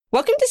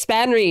Welcome to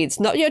Span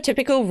Reads, not your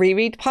typical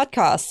reread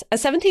podcast, a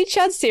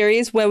 17-shard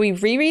series where we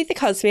reread the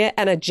Cosmere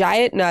and are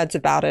giant nerds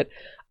about it.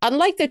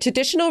 Unlike the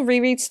traditional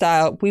reread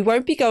style, we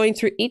won't be going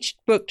through each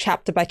book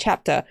chapter by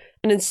chapter,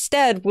 and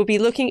instead we'll be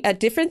looking at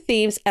different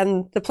themes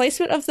and the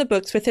placement of the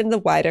books within the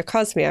wider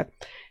Cosmere.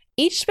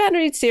 Each Span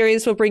Read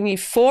series will bring you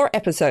 4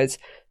 episodes.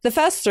 The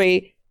first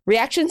 3,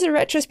 reactions and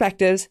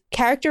retrospectives,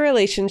 character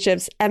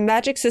relationships, and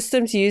magic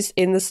systems used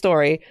in the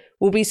story,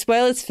 will be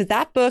spoilers for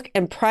that book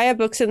and prior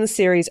books in the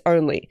series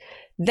only.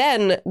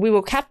 Then we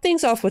will cap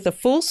things off with a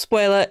full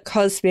spoiler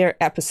Cosmere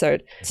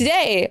episode.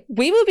 Today,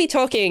 we will be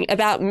talking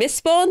about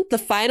Mistborn: The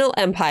Final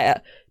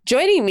Empire.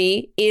 Joining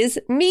me is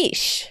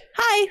Mish.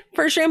 Hi,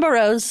 First Rainbow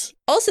Rose.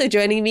 Also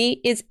joining me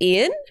is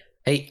Ian.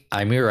 Hey,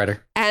 I'm your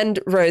writer. And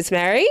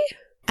Rosemary.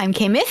 I'm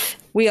K-Myth.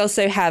 We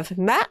also have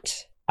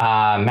Matt.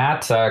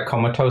 Matt,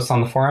 comatose on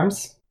the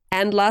forums.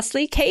 And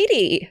lastly,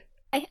 Katie.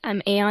 Hi,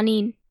 I'm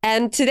Aeonine.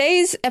 And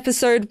today's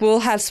episode will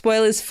have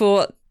spoilers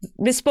for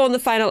Mistborn: The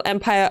Final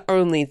Empire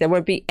only. There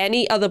won't be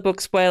any other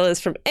book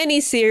spoilers from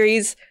any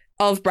series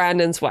of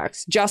Brandon's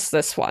works, just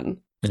this one.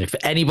 And if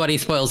anybody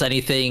spoils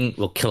anything,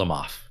 we'll kill him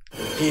off.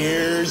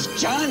 Here's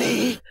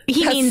Johnny.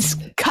 He means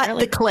cut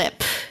the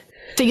clip,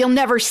 so you'll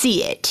never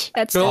see it.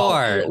 That's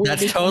Sure,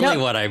 that's totally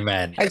what I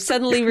meant. I've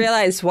suddenly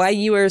realized why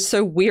you are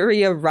so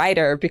weary a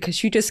writer,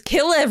 because you just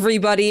kill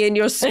everybody in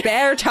your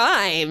spare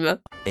time.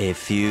 A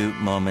few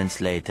moments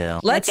later.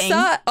 Let's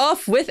start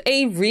off with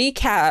a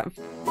recap.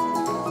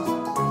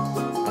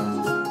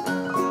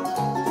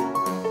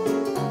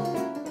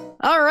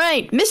 All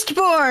right,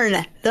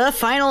 Mistborn, The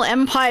Final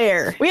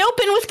Empire. We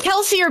open with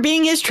Kelsier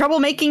being his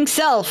troublemaking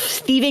self,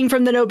 thieving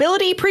from the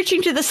nobility,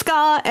 preaching to the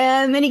ska,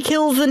 and then he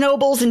kills the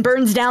nobles and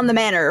burns down the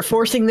manor,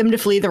 forcing them to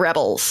flee the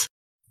rebels.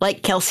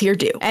 Like Kelsier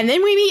do. And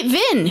then we meet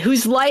Vin,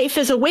 whose life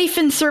as a waif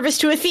in service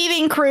to a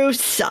thieving crew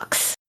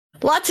sucks.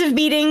 Lots of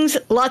beatings,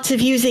 lots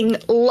of using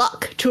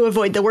luck to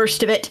avoid the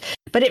worst of it.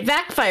 But it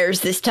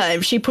backfires this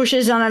time. She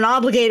pushes on an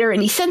obligator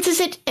and he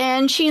senses it,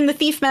 and she and the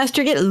thief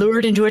master get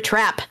lured into a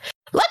trap.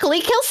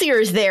 Luckily,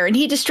 Kelsier is there, and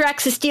he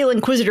distracts the Steel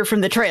Inquisitor from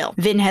the trail.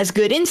 Vin has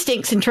good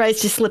instincts and tries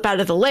to slip out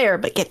of the lair,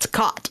 but gets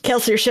caught.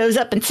 Kelsier shows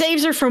up and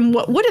saves her from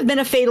what would have been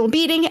a fatal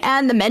beating,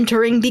 and the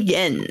mentoring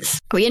begins.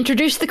 We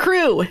introduce the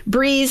crew: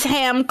 Breeze,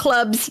 Ham,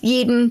 Clubs,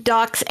 Yeadon,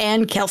 Dox,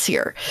 and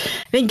Kelsier.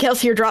 Then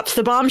Kelsier drops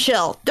the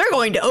bombshell. They're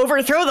going to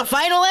overthrow the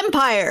Final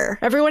Empire!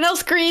 Everyone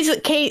else agrees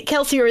that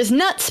Kelsier is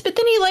nuts, but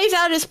then he lays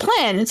out his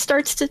plan and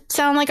starts to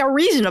sound like a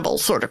reasonable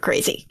sort of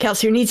crazy.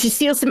 Kelsier needs to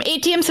steal some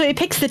atium, so he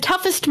picks the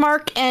toughest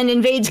mark and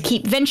invades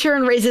Keep Venture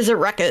and raises a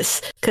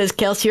ruckus, because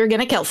Kelsier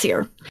gonna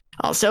Kelsier.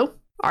 Also,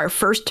 our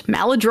first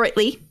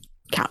maladroitly,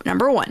 count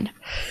number 1.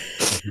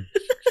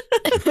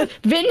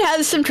 Vin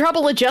has some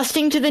trouble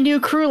adjusting to the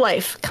new crew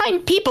life.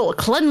 Kind people,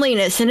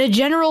 cleanliness, and a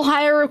general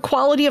higher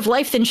quality of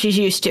life than she's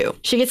used to.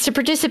 She gets to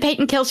participate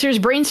in Kelsier's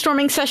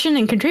brainstorming session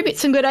and contribute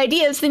some good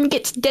ideas, then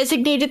gets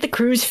designated the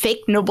crew's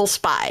fake noble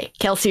spy.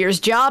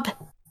 Kelsier's job?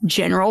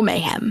 General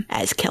mayhem,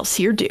 as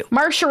Kelsier do.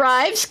 Marsh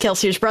arrives,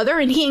 Kelsier's brother,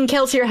 and he and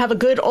Kelsier have a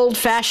good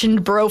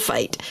old-fashioned bro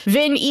fight.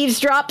 Vin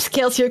eavesdrops,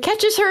 Kelsier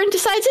catches her and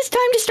decides it's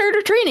time to start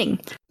her training.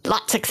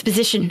 Lots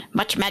exposition,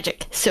 much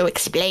magic, so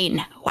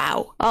explain.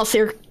 Wow.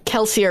 Also,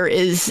 Kelsier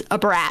is a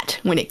brat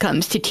when it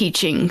comes to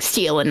teaching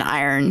steel and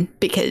iron,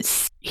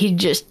 because he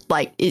just,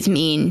 is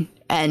mean,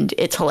 and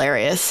it's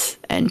hilarious,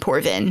 and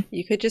poor Vin.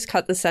 You could just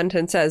cut the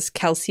sentence as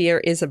Kelsier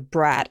is a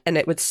brat, and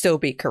it would still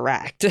be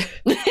correct.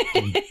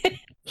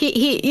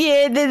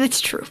 Yeah,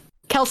 that's true.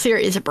 Kelsier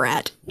is a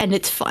brat, and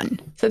it's fun.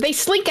 So they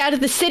slink out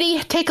of the city,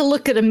 take a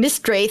look at a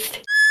Mistwraith,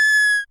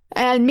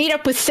 and meet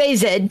up with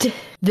Sazed,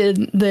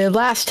 the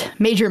last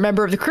major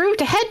member of the crew,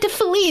 to head to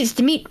Feliz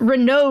to meet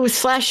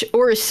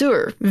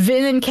Renault/Orisur.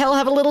 Vin and Kel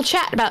have a little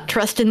chat about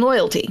trust and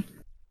loyalty.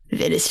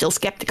 Vin is still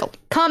skeptical,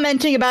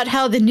 commenting about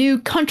how the new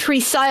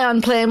country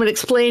scion plan would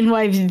explain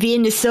why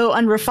Vin is so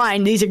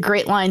unrefined. These are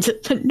great lines.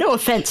 No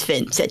offense,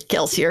 Vin, said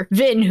Kelsier.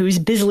 Vin, who's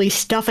busily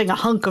stuffing a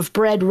hunk of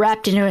bread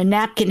wrapped into a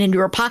napkin into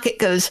her pocket,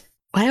 goes,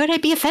 "Why would I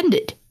be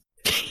offended?"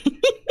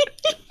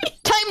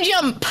 Time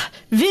jump!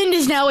 Vin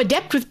is now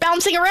adept with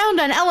bouncing around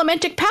on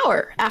elementic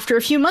power. After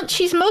a few months,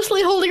 she's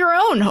mostly holding her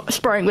own,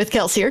 sparring with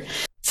Kelsier.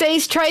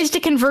 Sazed tries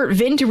to convert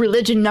Vin to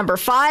religion number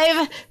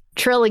 5,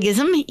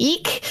 Trelligism,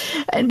 eek,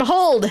 and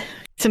behold,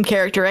 some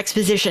character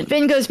exposition.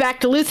 Vin goes back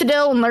to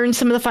Luthadel and learns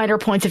some of the finer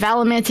points of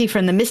allomancy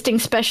from the misting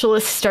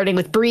specialists, starting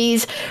with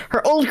Breeze.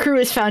 Her old crew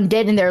is found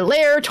dead in their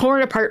lair,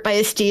 torn apart by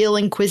a Steel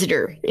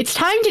Inquisitor. It's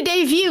time to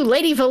debut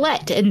Lady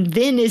Valette, and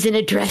Vin is in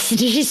a dress, and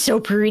she's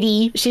so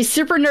pretty. She's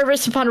super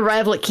nervous upon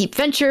arrival at Keep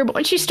Venture, but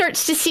when she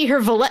starts to see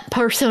her Valette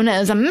persona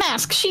as a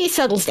mask, she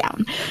settles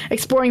down.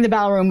 Exploring the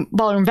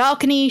ballroom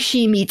balcony,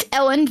 she meets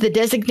Ellen, the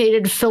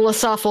designated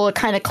philosophical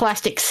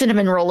iconoclastic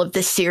cinnamon roll of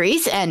this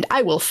series, and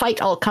I will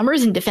fight all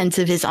comers in defense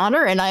of his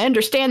honor, and I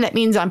understand that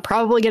means I'm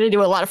probably going to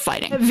do a lot of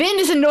fighting. Vin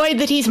is annoyed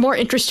that he's more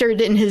interested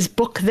in his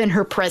book than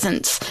her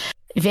presence.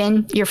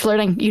 Vin, you're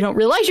flirting. You don't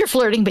realize you're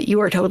flirting, but you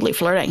are totally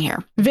flirting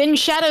here. Vin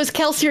shadows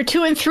Kelsier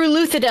to and through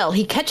Luthadel.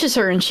 He catches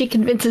her, and she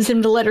convinces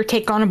him to let her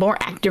take on a more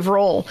active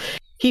role.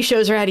 He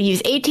shows her how to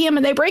use Atium,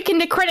 and they break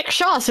into Credit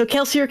Shaw so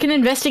Kelsier can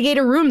investigate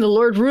a room the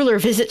Lord Ruler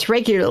visits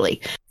regularly.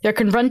 They're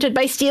confronted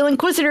by Steel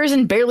Inquisitors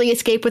and barely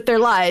escape with their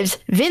lives.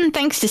 Vin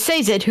thanks to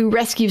Sazed, who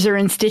rescues her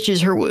and stitches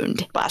her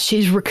wound. While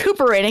she's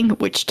recuperating,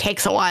 which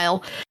takes a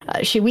while,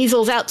 she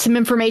weasels out some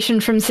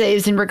information from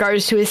Sazed in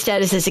regards to his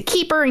status as a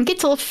keeper and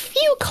gets a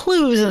few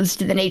clues as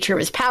to the nature of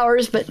his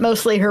powers, but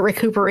mostly her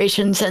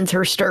recuperation sends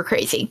her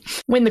stir-crazy.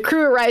 When the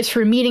crew arrives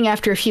for a meeting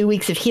after a few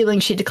weeks of healing,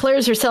 she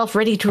declares herself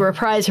ready to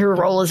reprise her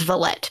role as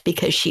Valette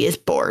because she is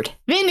bored.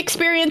 Vin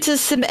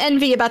experiences some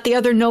envy about the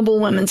other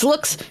noblewomen's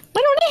looks.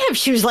 Why don't I have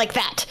shoes like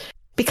that?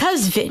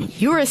 Because, Vin,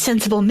 you're a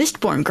sensible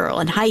Mistborn girl,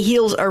 and high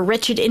heels are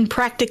wretched,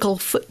 impractical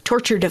foot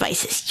torture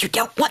devices. You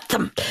don't want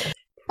them.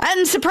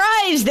 And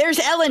surprise, there's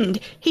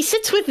Elend. He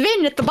sits with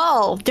Vin at the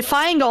ball,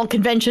 defying all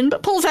convention,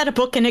 but pulls out a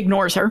book and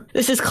ignores her.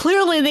 This is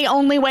clearly the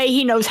only way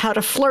he knows how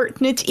to flirt,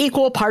 and it's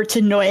equal parts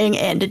annoying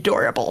and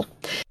adorable.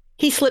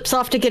 He slips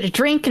off to get a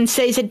drink, and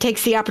Sazed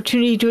takes the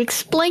opportunity to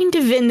explain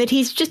to Vin that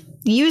he's just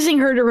using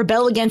her to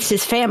rebel against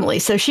his family,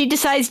 so she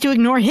decides to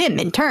ignore him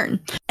in turn.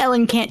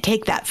 Elend can't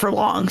take that for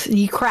long, so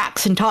he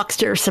cracks and talks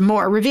to her some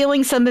more,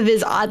 revealing some of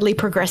his oddly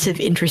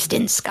progressive interest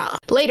in ska.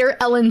 Later,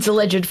 Elend's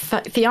alleged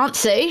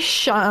fiancé,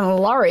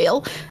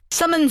 Shanlariel,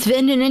 summons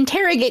Vin and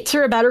interrogates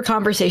her about her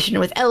conversation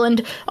with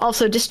Elend,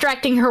 also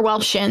distracting her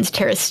while Shan's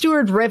Terra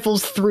Steward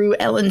revels through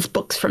Elend's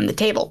books from the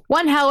table.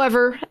 One,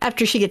 however,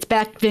 after she gets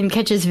back, Vin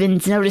catches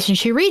Vin's notice and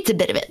she reads a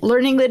bit of it,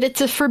 learning that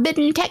it's a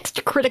forbidden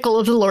text critical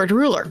of the Lord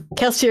Ruler.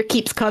 Kelsier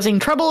keeps causing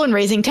trouble and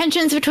raising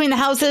tensions between the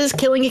houses,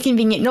 killing a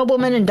convenient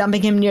nobleman and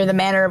dumping him near the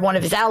manor of one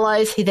of his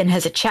allies. He then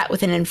has a chat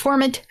with an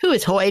informant, who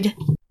is Hoyd.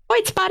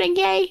 White spotting,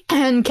 yay!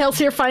 And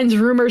Kelsier finds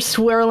rumors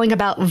swirling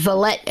about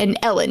Valette and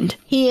Elend.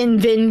 He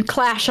and Vin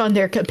clash on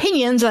their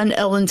opinions on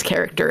Elend's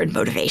character and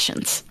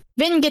motivations.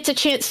 Vin gets a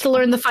chance to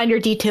learn the finer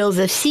details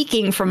of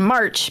Seeking from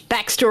March.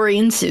 Backstory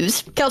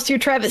ensues. Kelsier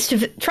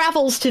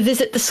travels to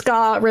visit the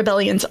Ska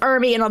Rebellion's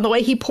army, and on the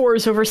way he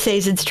pores over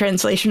Sazed's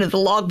translation of the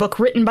logbook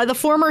written by the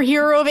former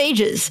Hero of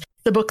Ages,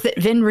 the book that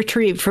Vin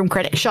retrieved from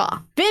Credit Shaw.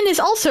 Vin is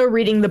also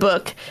reading the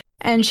book,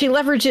 and she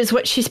leverages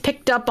what she's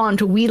picked up on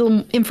to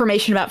wheedle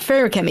information about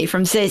feruchemy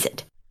from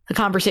Sazed. A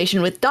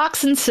conversation with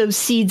Doxson sows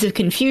seeds of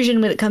confusion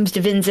when it comes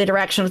to Vin's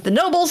interaction with the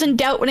nobles and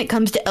doubt when it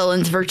comes to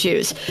Elend's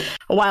virtues.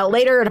 A while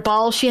later, at a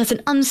ball, she has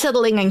an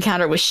unsettling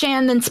encounter with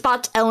Shan, then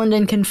spots Elend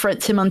and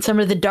confronts him on some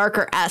of the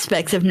darker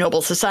aspects of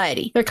noble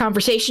society. Their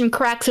conversation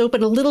cracks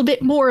open a little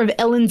bit more of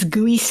Elend's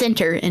gooey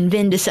center, and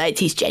Vin decides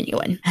he's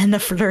genuine. And the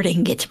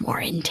flirting gets more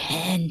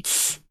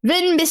intense.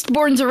 Vin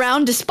Mistborn's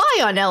around to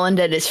spy on Elend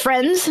and his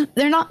friends.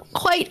 They're not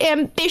quite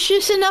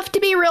ambitious enough to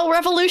be real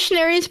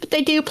revolutionaries, but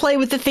they do play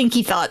with the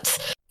thinky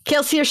thoughts.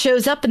 Kelsier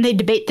shows up and they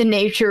debate the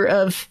nature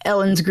of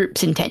Elend's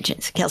group's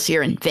intentions.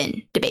 Kelsier and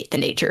Vin debate the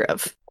nature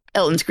of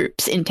Elend's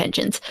group's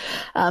intentions.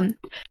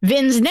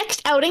 Vin's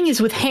next outing is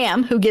with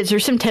Ham, who gives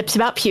her some tips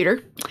about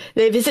pewter.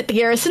 They visit the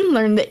garrison,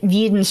 learn that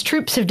Yeadon's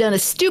troops have done a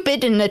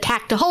stupid and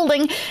attacked a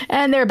holding,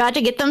 and they're about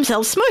to get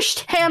themselves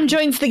smushed. Ham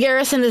joins the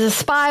garrison as a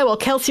spy, while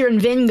Kelsier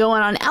and Vin go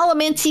on an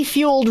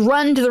allomancy-fueled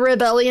run to the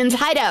rebellion's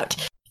hideout.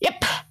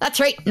 Yep,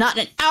 that's right. Not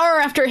an hour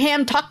after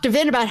Ham talked to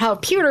Vin about how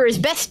pewter is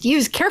best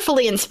used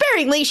carefully and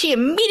sparingly, she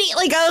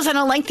immediately goes on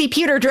a lengthy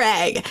pewter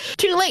drag.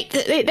 Too late.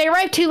 They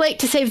arrive too late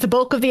to save the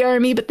bulk of the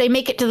army, but they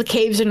make it to the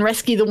caves and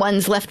rescue the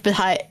ones left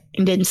behind.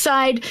 And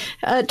inside,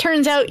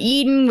 turns out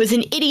Yeadon was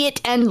an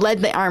idiot and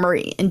led the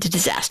armory into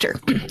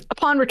disaster.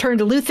 Upon return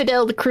to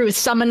Luthadel, the crew is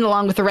summoned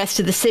along with the rest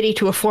of the city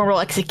to a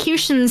formal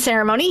execution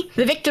ceremony.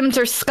 The victims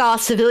are Ska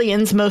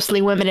civilians,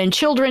 mostly women and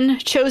children,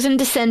 chosen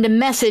to send a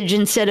message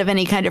instead of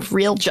any kind of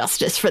real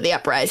justice for the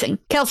uprising.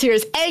 Kelsier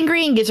is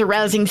angry and gives a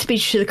rousing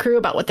speech to the crew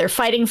about what they're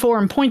fighting for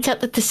and points out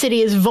that the city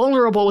is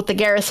vulnerable with the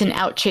garrison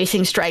out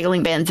chasing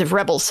straggling bands of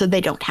rebels so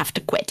they don't have to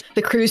quit.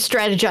 The crew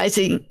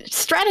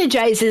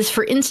strategizes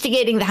for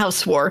instigating the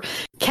House War.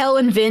 Kel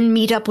and Vin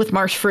meet up with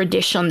Marsh for a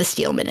dish on the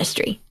Steel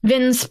Ministry.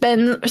 Vin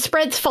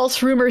spreads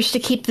false rumors to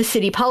keep the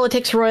city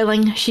politics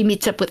roiling. She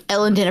meets up with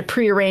Elend in a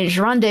prearranged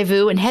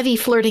rendezvous, and heavy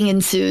flirting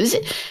ensues.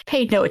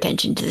 Paid no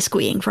attention to the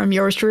squeeing from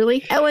yours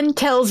truly. Elend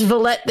tells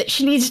Valette that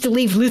she needs to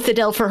leave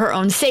Luthadel for her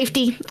own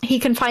safety. He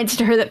confides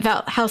to her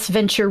that House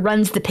Venture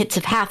runs the pits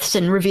of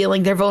Hathson,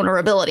 revealing their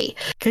vulnerability.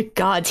 Good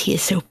gods, he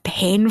is so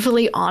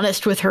painfully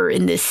honest with her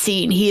in this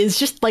scene. He is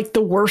just like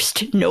the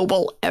worst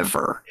noble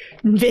ever.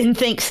 Vin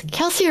thinks,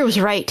 Kelsier was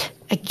right.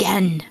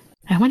 Again.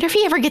 I wonder if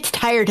he ever gets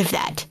tired of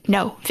that.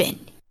 No, Vin.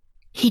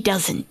 He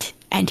doesn't.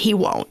 And he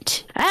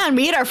won't. And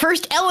we get our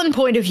first Elend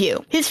point of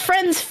view. His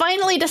friends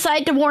finally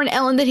decide to warn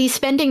Elend that he's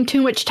spending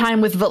too much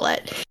time with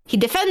Valette. He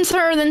defends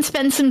her, then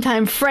spends some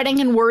time fretting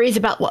and worries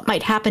about what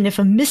might happen if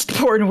a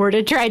Mistborn were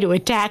to try to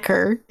attack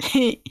her.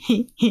 He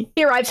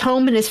arrives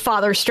home and his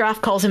father,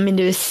 Straff, calls him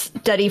into his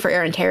study for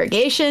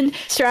interrogation.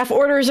 Straff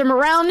orders him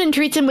around and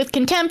treats him with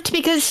contempt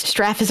because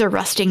Straff is a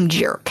rusting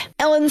jerk.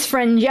 Elend's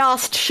friend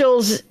Yost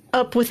shows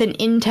up with an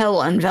intel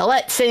on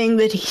Valette saying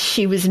that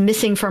she was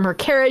missing from her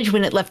carriage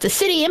when it left the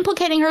city,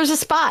 implicating her as a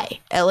spy.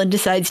 Ellen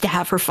decides to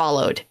have her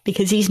followed,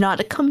 because he's not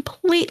a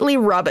completely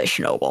rubbish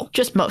noble,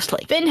 just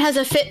mostly. Vin has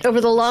a fit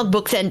over the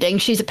logbook's ending.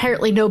 She's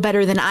apparently no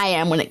better than I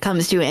am when it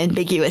comes to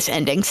ambiguous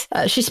endings.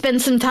 She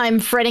spends some time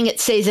fretting at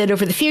Sazed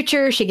over the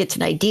future. She gets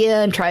an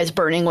idea and tries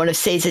burning one of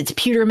Sazed's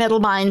pewter metal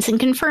mines and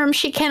confirms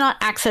she cannot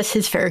access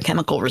his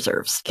ferrochemical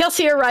reserves.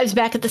 Kelsey arrives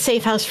back at the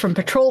safe house from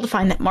patrol to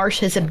find that Marsh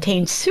has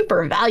obtained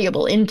super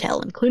valuable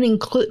intel, including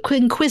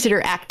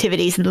Inquisitor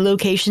activities and the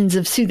locations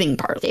of soothing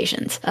parlor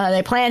stations.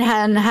 They plan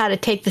on how to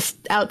take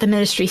out the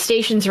Ministry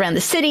stations around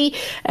the city,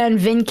 and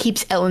Vin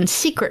keeps Ellen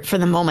secret for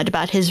the moment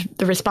about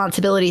the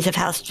responsibilities of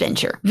House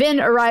Venture. Vin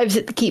arrives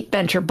at the Keep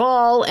Venture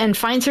ball and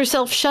finds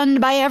herself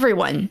shunned by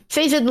everyone.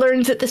 Sazed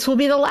learns that this will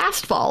be the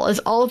last ball, as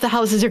all of the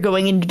houses are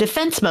going into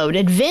defense mode,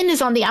 and Vin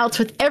is on the outs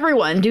with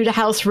everyone due to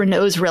House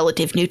Renault's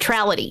relative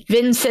neutrality.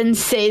 Vin sends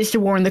Sazed to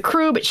warn the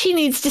crew, but she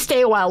needs to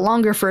stay a while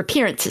longer for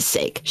appearance's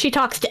sake. She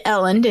talks to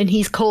Ellen, and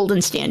he's cold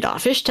and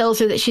standoffish, tells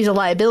her that she's a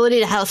liability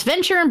to House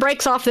Venture, and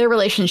breaks off their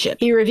relationship.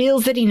 He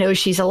reveals that he knows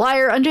she's a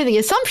liar under the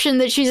assumption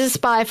that she's a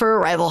spy for a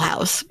rival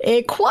house.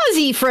 A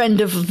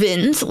quasi-friend of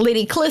Vin's,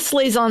 Lady Kliss,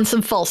 lays on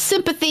some false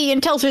sympathy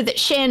and tells her that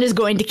Shan is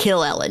going to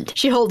kill Ellen.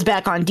 She holds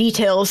back on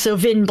details, so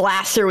Vin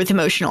blasts her with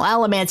emotional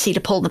allomancy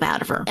to pull them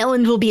out of her.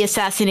 Ellen will be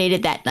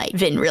assassinated that night.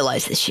 Vin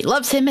realizes she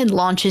loves him and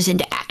launches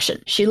into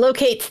action. She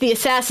locates the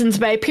assassins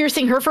by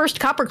piercing her first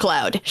copper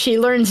cloud. She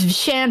learns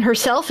Shan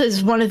herself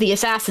is one of the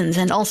assassins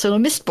and also a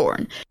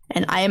Mistborn.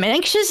 And I am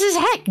anxious as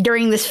heck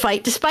during this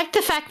fight, despite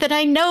the fact that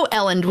I know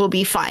Ellen will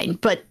be fine,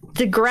 but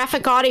the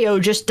graphic audio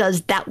just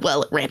does that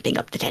well at ramping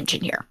up the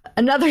tension here.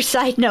 Another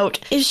side note,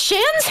 is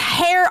Shan's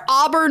hair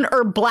auburn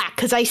or black?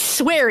 Because I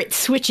swear it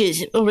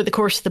switches over the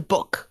course of the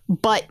book,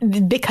 but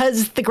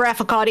because the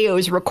graphic audio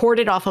is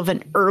recorded off of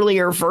an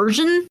earlier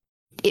version,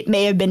 it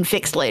may have been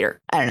fixed later.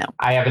 I don't know.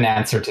 I have an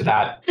answer to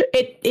that.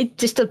 It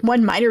just a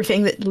one minor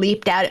thing that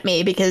leaped out at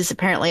me because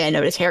apparently I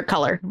noticed hair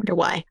color. I wonder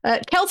why.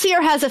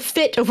 Kelsier has a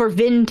fit over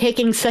Vin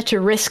taking such a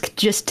risk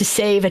just to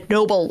save a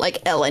noble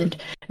like Ellen.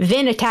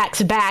 Vin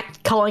attacks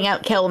back, calling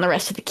out Kel and the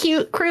rest of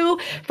the crew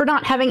for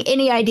not having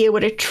any idea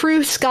what a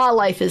true ska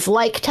life is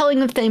like, telling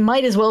them that they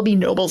might as well be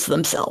nobles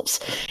themselves.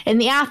 In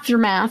the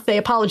aftermath, they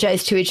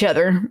apologize to each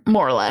other,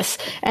 more or less,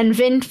 and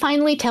Vin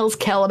finally tells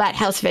Kel about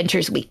House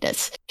Venture's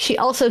weakness. She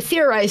also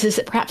theorizes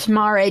that perhaps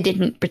Mare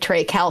didn't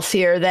betray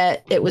Kelsier,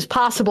 that it was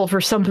possible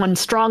for someone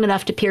strong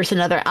enough to pierce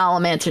another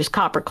Allomancer's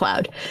copper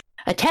cloud.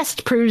 A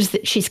test proves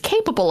that she's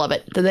capable of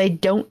it, though they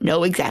don't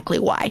know exactly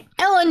why.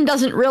 Ellen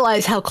doesn't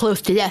realize how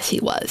close to death he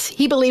was.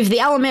 He believes the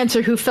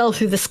Allomancer who fell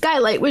through the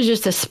skylight was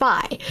just a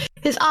spy.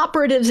 His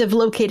operatives have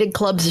located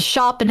Clubb's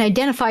shop and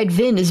identified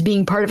Vin as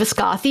being part of a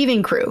ska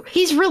thieving crew.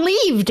 He's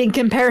relieved in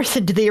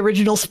comparison to the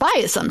original spy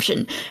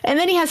assumption, and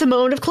then he has a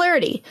moment of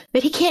clarity,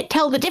 that he can't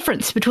tell the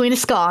difference between a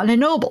ska and a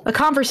noble. A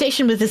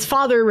conversation with his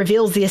father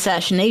reveals the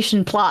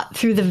assassination plot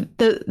through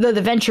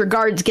the Venture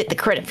guards get the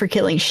credit for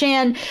killing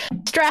Shan.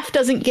 Straff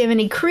doesn't give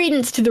any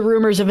credence to the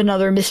rumors of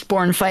another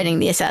Mistborn fighting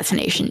the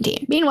assassination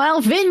team.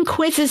 Meanwhile, Vin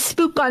quizzes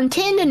Spook on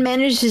Tin and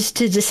manages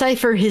to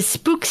decipher his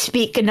spook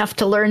speak enough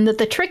to learn that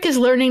the trick is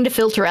learning to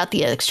filter out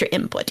the extra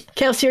input.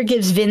 Kelsier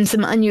gives Vin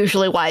some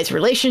unusually wise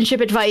relationship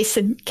advice,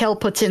 and Kel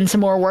puts in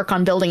some more work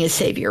on building his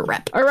savior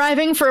rep.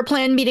 Arriving for a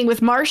planned meeting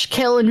with Marsh,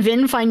 Kel and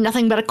Vin find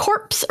nothing but a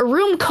corpse, a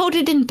room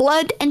coated in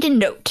blood, and a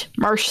note.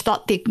 Marsh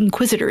thought the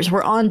Inquisitors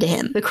were onto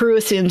him. The crew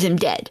assumes him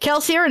dead.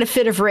 Kelsier, in a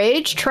fit of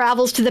rage,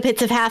 travels to the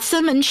pits of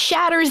Hatham and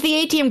shatters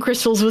the ATM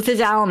crystals with his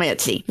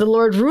allomancy. The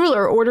Lord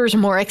Ruler orders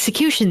more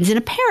executions in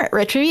apparent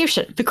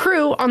retribution. The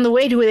crew, on the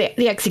way to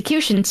the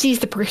execution, sees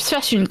the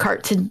procession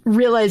carts and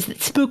realize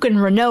that Spook and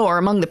Renault are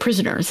among the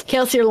prisoners.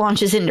 Kelsier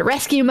launches into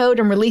rescue mode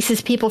and releases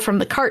people from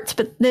the carts,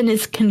 but then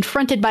is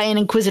confronted by an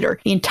Inquisitor.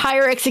 The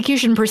entire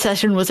execution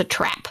procession was a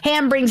trap.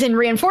 Ham brings in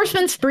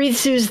reinforcements, Breathe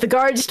soothes the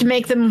guards to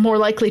make them more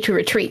likely to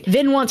retreat.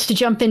 Vin wants to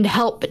jump in to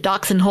help, but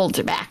Doxson holds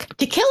her back.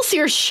 To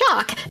Kelsier's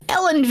shock,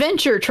 Ellen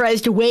Venture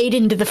tries to wade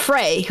into the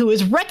fray, who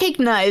has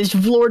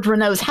recognized Lord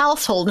Renault's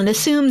household and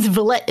assumes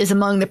Valette is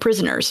among the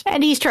prisoners,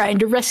 and he's trying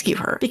to rescue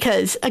her,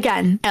 because,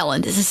 again,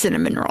 Ellen is a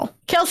cinnamon roll.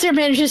 Kelsier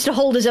manages to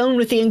hold his own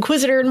with the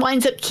Inquisitor and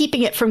winds up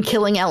keeping it from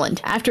killing Ellen.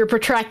 After a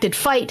protracted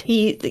fight,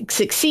 he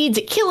succeeds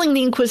at killing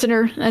the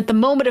Inquisitor. At the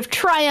moment of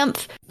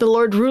triumph, the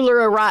Lord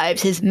Ruler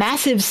arrives, his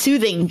massive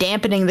soothing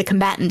dampening the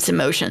combatants'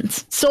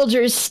 emotions.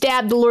 Soldiers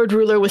stab the Lord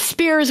Ruler with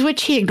spears,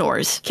 which he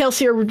ignores.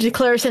 Kelsier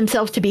declares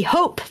himself to be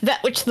Hope,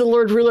 that which the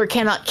Lord Ruler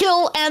cannot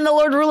kill, and the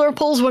Lord Ruler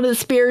pulls one of the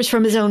spears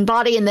from his own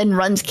body and then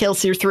runs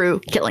Kelsier through,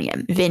 killing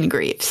him. Vin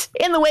grieves.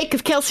 In the wake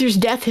of Kelsier's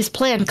death, his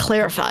plan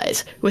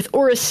clarifies. With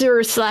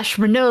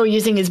Orisur/Renault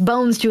using his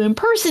bones to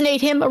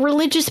impersonate him, a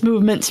religious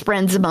movement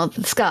spreads among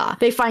the ska.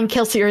 They find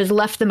Kelsier has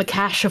left them a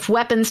cache of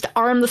weapons to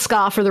arm the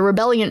ska for the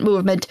rebellion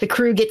movement. The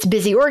crew gets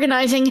busy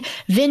organizing,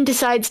 Vin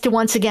decides to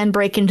once again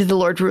break into the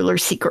Lord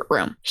Ruler's secret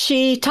room.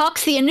 She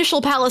talks the initial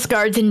palace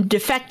guards into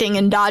defecting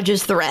and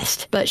dodges the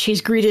rest, but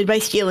she's greeted by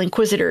Steel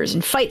Inquisitors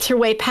and fights her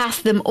way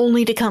past them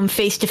only to come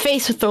face to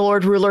face with the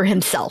Lord Ruler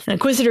himself. An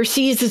Inquisitor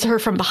seizes her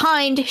from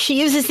behind.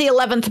 She uses the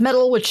 11th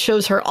medal, which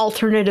shows her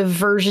alternative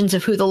versions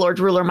of who the Lord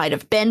Ruler might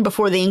have been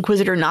before the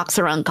Inquisitor knocks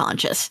her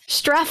unconscious.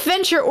 Straff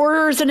Venture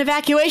orders an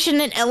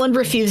evacuation and Elend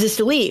refuses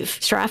to leave.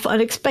 Straff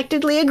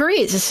unexpectedly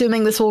agrees,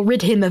 assuming this will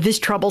rid him of his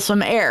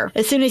troublesome heir.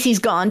 As soon as he's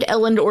gone,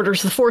 Elend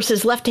orders the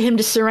forces left to him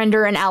to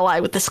surrender and ally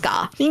with the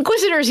Ska. The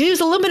Inquisitors use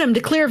aluminum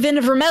to clear Vin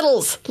of her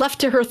medals. Left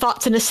to her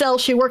thoughts in a cell,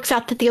 she works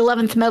out that the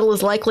 11th medal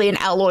is likely an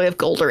alloy of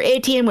gold or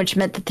atium, which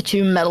meant that the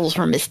two medals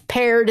were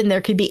mispaired and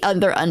there could be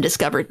other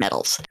undiscovered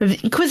medals. The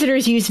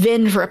Inquisitors use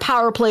Vin for a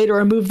power play to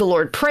remove the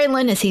Lord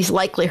Praelin, as he's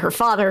likely her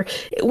father.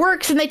 It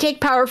works, and they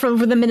take power from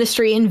the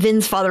ministry, and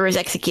Vin's father is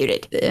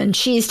executed, and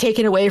she's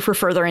taken away for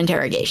further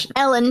interrogation.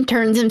 Elend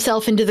turns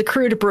himself into the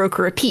crew to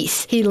broker a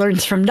peace. He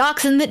learns from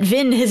Doxan that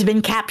Vin has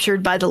been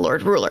captured by the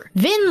Lord Ruler.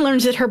 Vin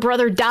learns that her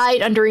brother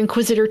died under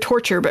Inquisitor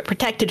torture, but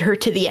protected her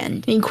to the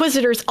end. The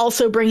Inquisitors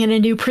also bring in a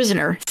new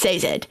prisoner,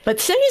 Sazed. But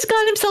Sazed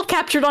got himself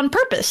captured on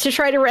purpose to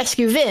try to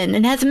rescue Vin,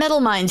 and has metal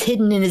mines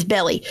hidden in his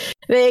belly.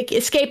 They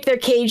escape their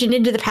cage and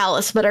into the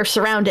palace, but are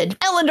surrounded.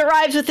 Elend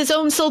arrives with his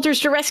own soldiers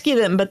to rescue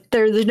them, but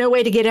there's no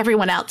way to get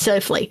everyone out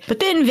safely. But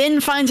then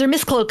Vin finds her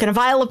miscloak and a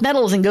vial of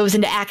metals and goes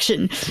into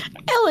action.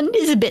 Elend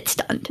is a bit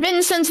stunned.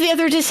 Vin sends the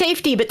other to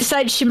safety, but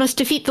decides she must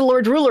defeat the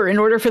Lord Ruler in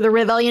order for the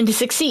rebellion to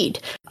succeed.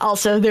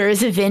 Also, there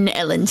is a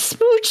Vin-Elend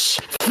smooch.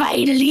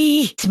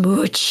 Finally,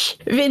 smooch.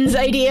 Vin's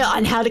idea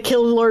on how to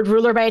kill the Lord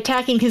Ruler by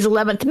attacking his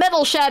 11th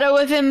medal shadow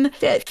of him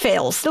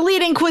fails. The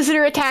lead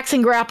Inquisitor attacks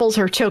and grapples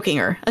her, choking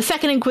her. A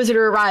second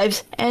Inquisitor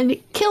arrives and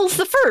kills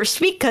the first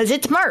because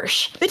it's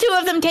Marsh. The two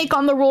of them take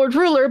on the Lord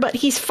Ruler, but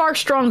he's far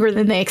stronger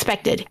than they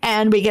expected.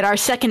 And we get our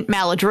second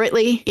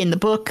maladroitly in the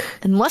book,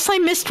 unless I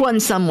missed one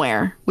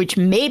somewhere, which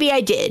maybe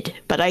I did,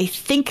 but I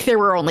think there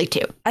were only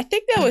two. I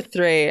think there were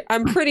three.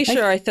 I'm pretty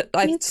sure I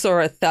saw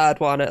a third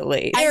one at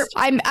least.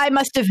 I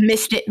must have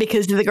missed it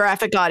because of the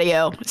graphic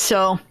audio,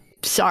 so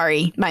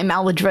sorry, my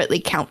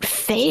maladroitly count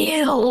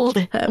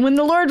failed. When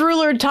the Lord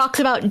Ruler talks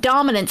about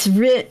dominance,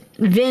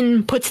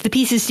 Vin puts the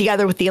pieces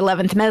together with the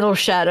 11th medal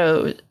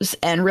shadows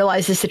and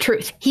realizes the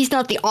truth. He's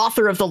not the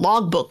author of the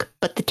logbook,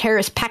 but the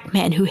Terrace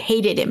Pac-Man who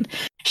hated him.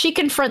 She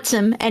confronts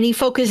him, and he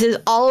focuses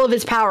all of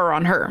his power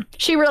on her.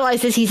 She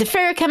realizes he's a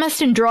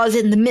feruchemist and draws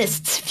in the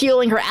mists,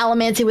 fueling her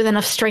allomancy with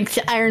enough strength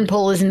to iron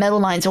pull his metal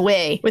mines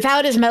away.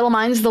 Without his metal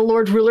mines, the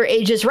Lord Ruler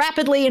ages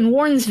rapidly and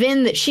warns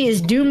Vin that she has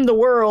doomed the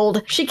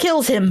world. She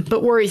kills him,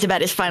 but worries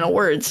about his final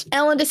words.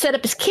 Elend is set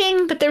up as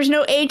king, but there's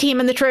no A-team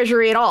in the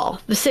treasury at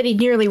all. The city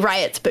nearly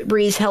riots, but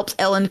Breeze helps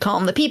Elend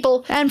calm the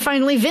people. And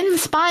finally, Vin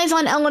spies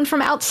on Elend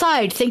from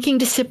outside, thinking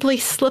to simply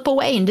slip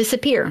away and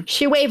disappear.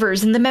 She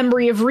wavers, and the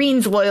memory of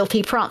Reen's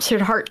loyalty prompts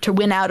her heart to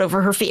win out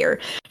over her fear.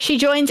 She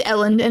joins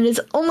Elend, and it's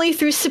only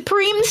through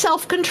supreme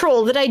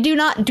self-control that I do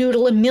not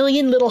doodle a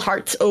million little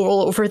hearts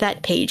all over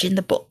that page in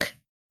the book.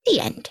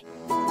 The end.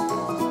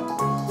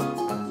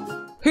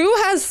 Who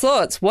has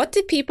thoughts? What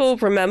did people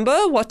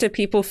remember? What did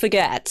people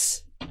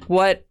forget?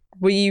 What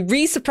were you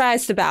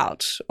re-surprised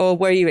about? Or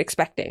were you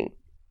expecting?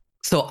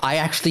 So I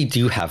actually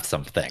do have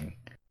something.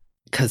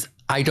 Because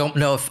I don't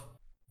know if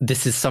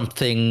this is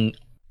something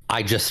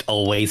I just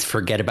always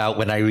forget about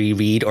when I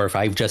reread, or if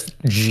I've just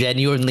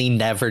genuinely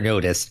never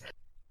noticed.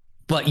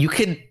 But you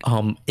can,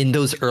 in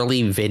those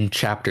early Vin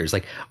chapters,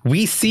 like,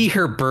 we see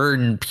her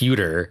burn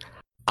pewter.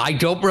 I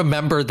don't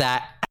remember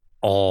that at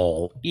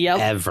all,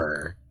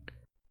 ever.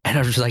 And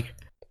I was just like,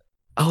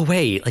 oh,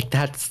 wait, like,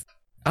 that's,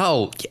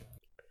 oh,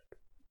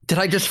 did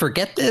I just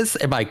forget this?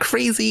 Am I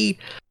crazy?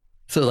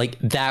 So, like,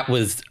 that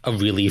was a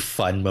really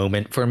fun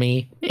moment for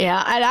me.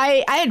 Yeah, and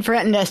I had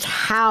forgotten just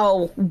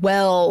how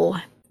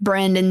well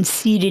Brandon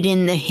seeded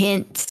in the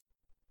hints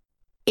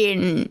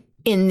in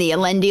the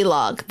Alendi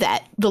log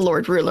that the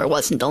Lord Ruler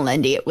wasn't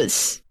Alendi, it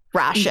was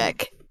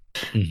Rashek.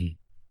 Mm-hmm.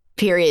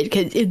 Period.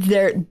 Because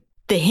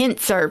the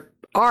hints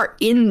are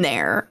in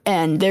there,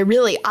 and they're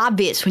really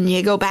obvious when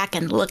you go back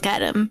and look at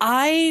them.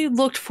 I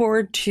looked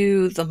forward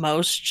to the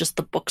most just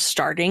the book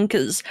starting,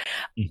 because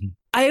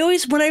I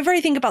always, whenever I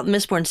think about the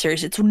Mistborn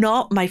series, it's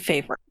not my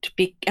favorite.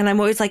 And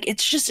I'm always like,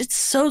 it's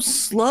so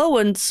slow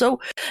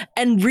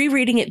and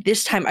rereading it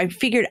this time, I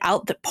figured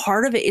out that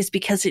part of it is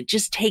because it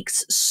just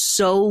takes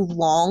so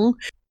long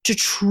to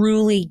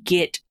truly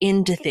get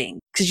into things.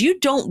 Because you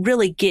don't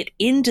really get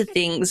into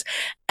things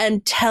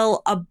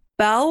until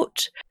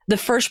about the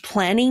first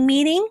planning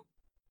meeting,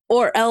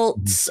 or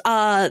else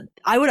I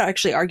would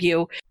actually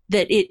argue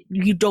that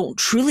you don't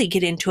truly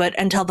get into it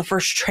until the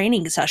first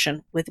training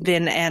session with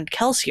Vin and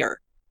Kelsier.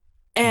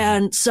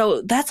 And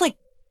so that's like,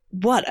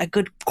 what, a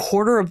good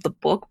quarter of the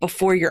book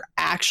before you're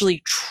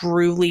actually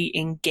truly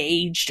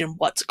engaged in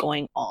what's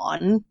going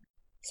on.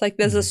 It's like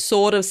there's a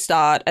sort of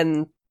start,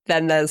 and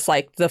then there's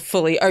like the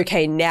fully,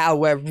 okay, now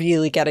we're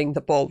really getting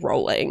the ball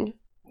rolling.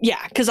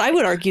 Yeah, because I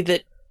would argue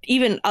that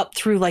even up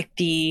through like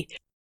the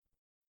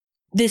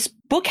this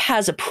book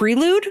has a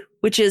prelude,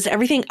 which is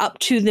everything up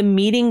to the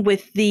meeting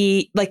with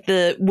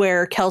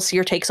where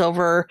Kelsier takes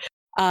over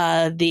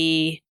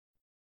the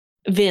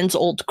Vin's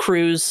old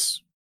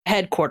crew's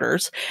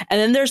headquarters. And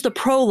then there's the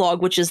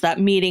prologue, which is that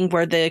meeting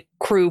where the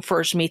crew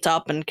first meets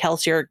up and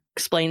Kelsier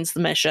explains the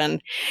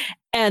mission.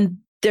 And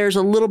there's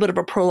a little bit of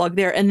a prologue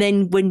there. And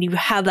then when you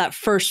have that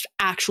first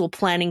actual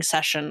planning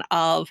session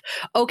of,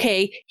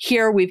 okay,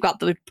 here we've got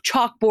the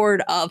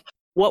chalkboard of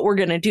what we're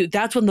going to do,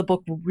 that's when the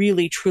book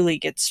really, truly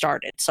gets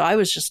started. So I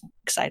was just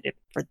excited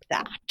for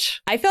that.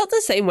 I felt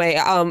the same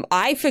way.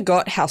 I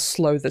forgot how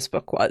slow this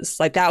book was.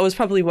 Like, that was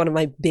probably one of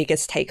my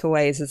biggest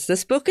takeaways, is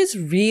this book is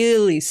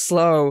really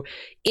slow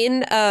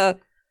in a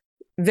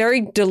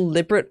very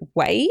deliberate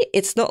way.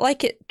 It's not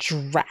like it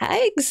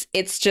drags.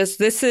 It's just,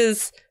 this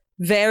is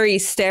very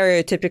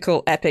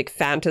stereotypical epic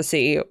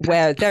fantasy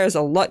where there's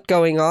a lot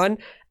going on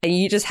and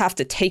you just have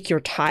to take your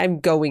time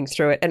going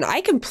through it. And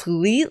I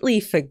completely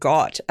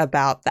forgot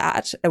about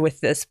that with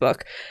this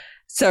book.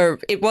 So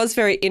it was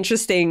very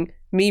interesting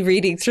me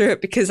reading through it,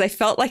 because I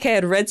felt like I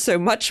had read so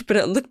much, but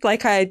it looked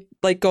like I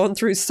had gone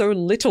through so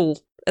little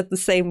at the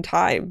same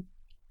time.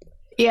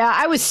 Yeah,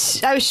 I was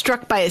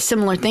struck by a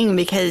similar thing,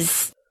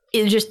 because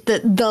it's just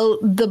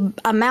the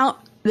amount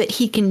that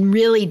he can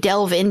really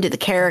delve into the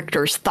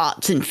characters'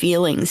 thoughts and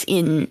feelings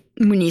when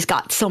he's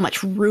got so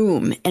much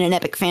room in an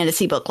epic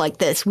fantasy book like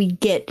this. We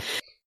get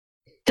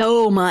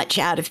so much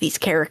out of these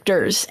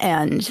characters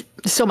and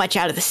so much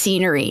out of the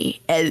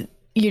scenery, and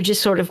you're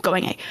just sort of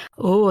going,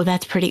 oh,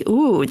 that's pretty.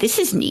 Ooh, this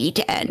is neat.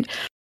 And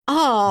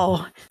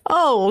oh,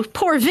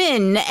 poor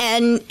Vin.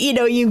 And,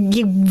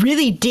 you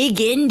really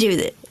dig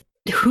into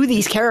who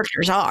these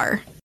characters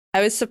are.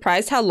 I was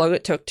surprised how long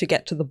it took to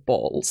get to the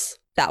balls.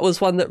 That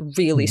was one that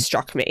really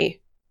struck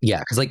me. Yeah,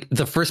 because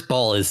the first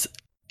ball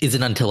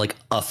isn't until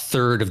a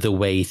third of the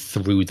way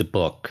through the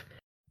book.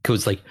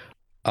 Because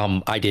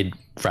I did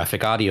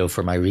graphic audio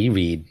for my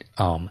reread,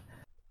 and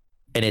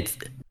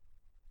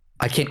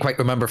I can't quite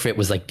remember if it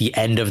was the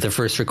end of the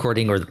first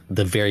recording or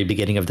the very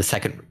beginning of the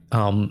second.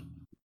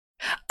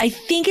 I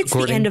think it's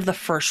recording. The end of the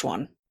first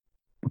one.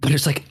 But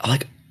it's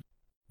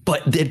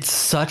but it's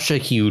such a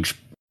huge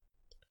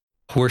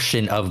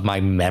portion of my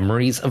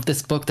memories of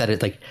this book that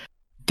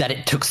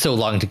it took so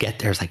long to get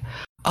there. It's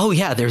oh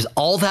yeah, there's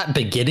all that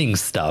beginning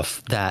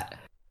stuff that,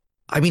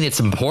 it's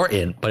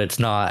important, but it's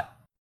not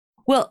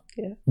what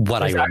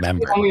I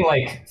remember.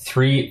 Only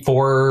 3,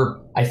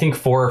 4, I think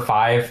 4 or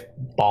 5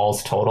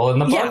 balls total in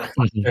the book.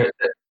 Yeah.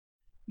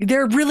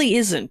 There really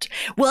isn't.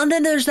 Well, and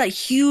then there's that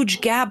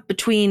huge gap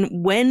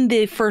between when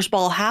the first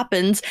ball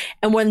happens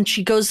and when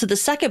she goes to the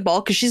second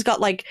ball, because she's got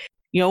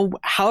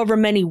however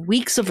many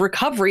weeks of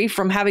recovery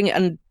from having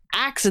an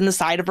axe in the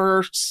side of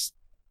her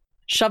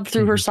shoved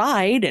through her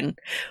side. And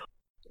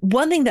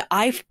one thing that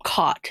I've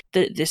caught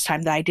this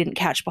time that I didn't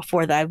catch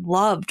before that I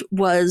loved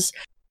was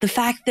the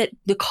fact that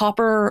the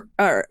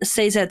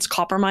Sazed's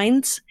copper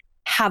mines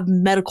have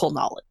medical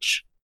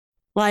knowledge.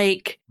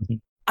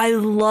 I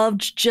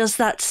loved just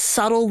that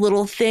subtle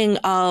little thing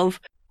of,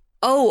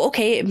 oh,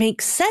 okay, it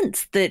makes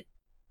sense that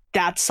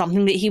that's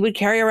something that he would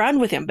carry around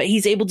with him, but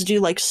he's able to do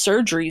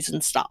surgeries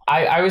and stuff.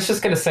 I was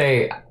just going to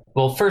say,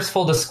 well, first,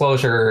 full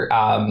disclosure,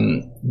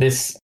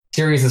 this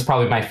series is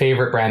probably my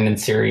favorite Brandon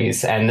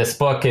series, and this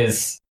book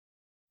is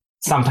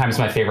sometimes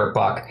my favorite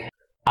book.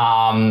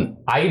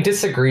 I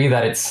disagree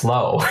that it's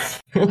slow.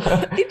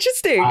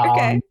 Interesting.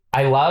 Okay.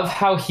 I love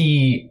how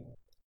he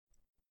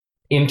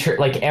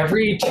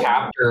every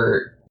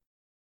chapter.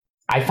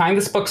 I find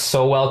this book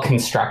so well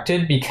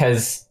constructed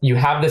because you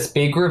have this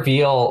big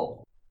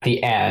reveal at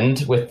the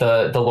end with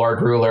the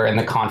Lord Ruler and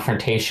the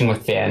confrontation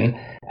with Vin,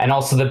 and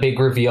also the big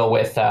reveal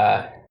with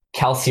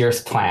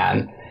Kelsier's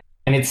plan.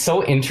 And it's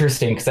so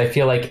interesting because I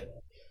feel like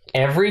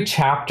every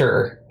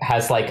chapter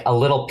has a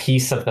little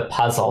piece of the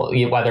puzzle,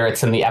 whether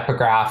it's in the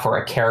epigraph or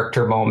a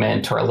character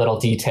moment or a little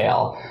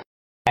detail.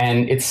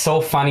 And it's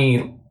so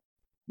funny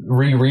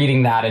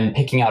rereading that and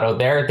picking out,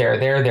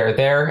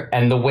 there.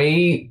 And the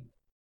way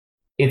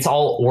it's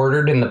all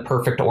ordered in the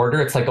perfect order,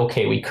 it's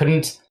okay, we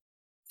couldn't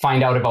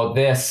find out about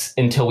this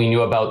until we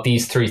knew about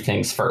these 3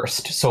 things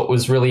first. So it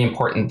was really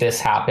important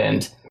this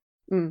happened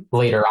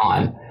later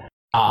on.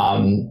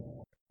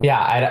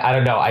 I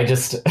don't know. I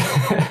just...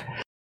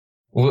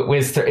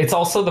 it's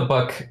also the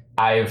book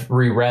I've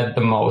reread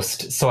the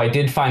most. So I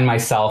did find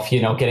myself,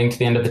 getting to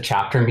the end of the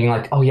chapter and being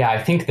oh yeah,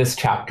 I think this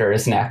chapter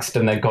is next.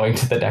 And then going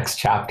to the next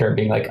chapter and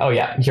being oh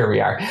yeah, here we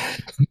are.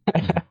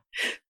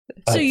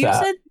 So you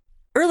said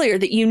earlier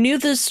that you knew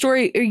the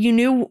story, or you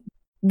knew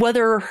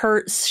whether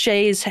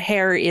Shay's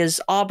hair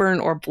is auburn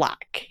or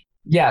black.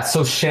 Yeah.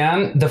 So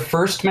Shan, the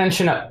first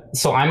mention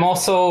so I'm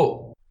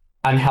also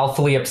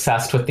unhealthily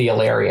obsessed with the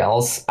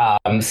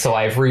Ilariels. So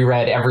I've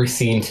reread every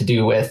scene to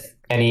do with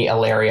any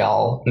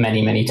Ilariel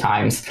many, many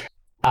times.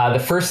 The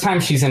first time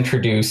she's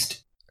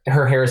introduced,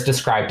 her hair is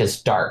described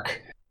as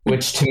dark,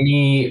 which to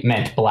me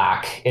meant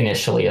black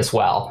initially as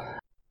well.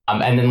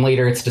 And then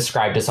later it's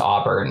described as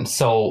auburn.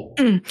 So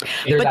but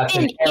that's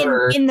an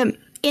error.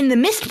 In the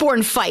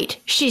Mistborn fight,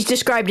 she's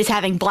described as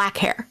having black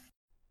hair.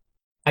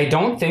 I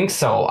don't think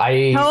so.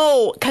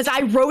 No, because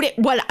I wrote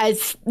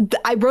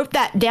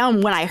that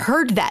down when I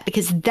heard that,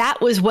 because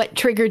that was what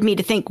triggered me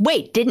to think,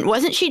 wait,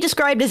 wasn't she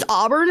described as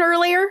auburn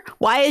earlier?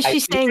 Why is she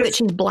saying that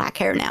she's black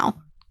hair now?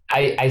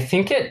 I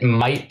think it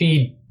might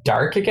be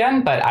dark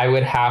again, but I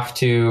would have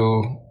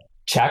to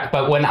check.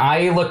 But when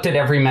I looked at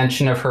every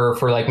mention of her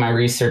for like my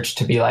research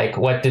to be like,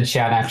 what did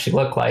Shan actually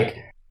look like?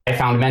 I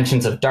found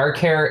mentions of dark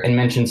hair and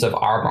mentions of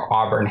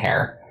auburn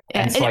hair.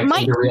 And so I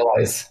came to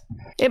realize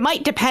it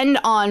might depend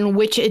on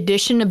which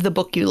edition of the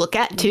book you look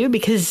at too,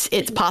 because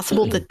it's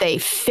possible that they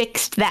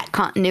fixed that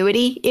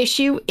continuity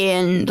issue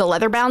in the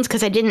Leatherbounds,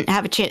 because I didn't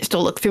have a chance to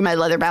look through my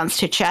Leatherbounds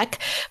to check.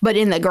 But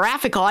in the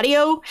graphic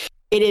audio,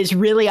 it is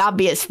really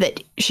obvious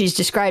that she's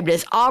described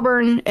as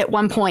auburn at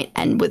one point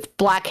and with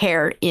black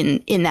hair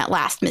in that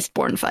last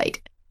Mistborn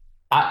fight.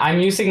 I'm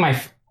using my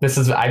first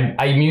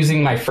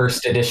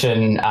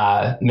edition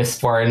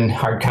Mistborn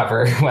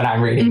hardcover when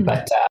I'm reading,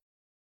 but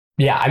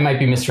yeah, I might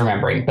be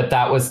misremembering, but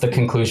that was the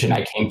conclusion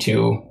I came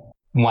to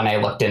when I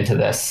looked into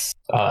this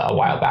a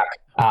while back.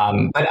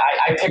 But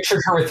I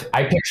pictured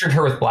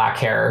her with black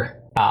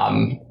hair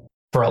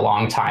for a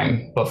long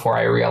time before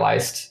I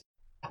realized.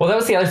 Well, that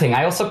was the other thing.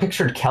 I also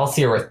pictured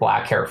Kelsier with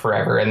black hair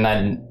forever, and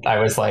then I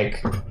was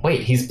like,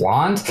 wait, he's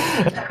blonde?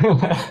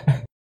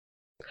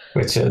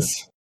 Which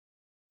is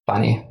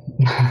funny.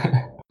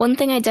 One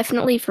thing I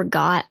definitely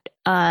forgot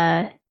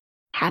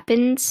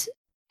happens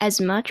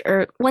as much,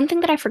 or one thing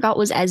that I forgot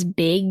was as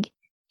big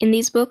in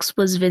these books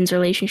was Vin's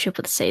relationship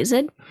with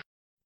Sazed.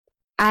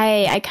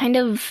 I kind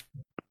of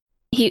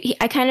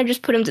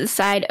just put him to the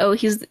side. Oh,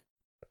 he's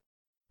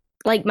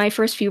like my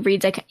first few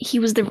reads. He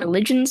was the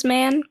religions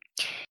man,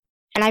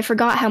 and I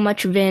forgot how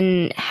much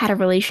Vin had a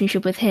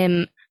relationship with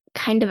him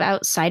kind of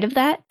outside of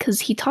that, because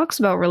he talks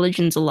about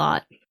religions a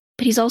lot.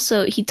 But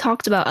he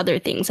talked about other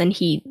things, and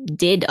he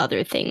did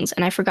other things.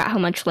 And I forgot how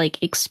much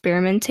like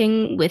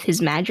experimenting with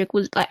his magic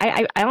was.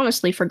 I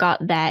honestly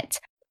forgot that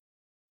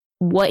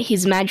what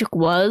his magic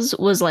was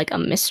like a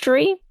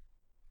mystery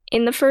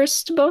in the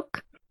first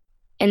book,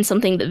 and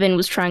something that Vin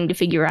was trying to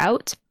figure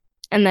out.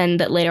 And then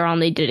that later on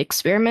they did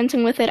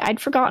experimenting with it.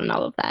 I'd forgotten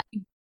all of that,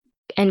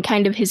 and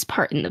kind of his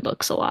part in the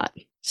books a lot.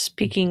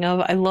 Speaking of,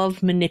 I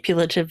love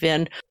manipulative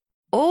Vin.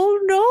 Oh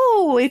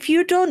no, if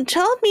you don't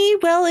tell me,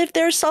 well, if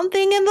there's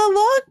something in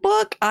the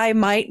logbook, I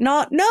might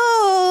not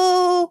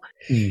know.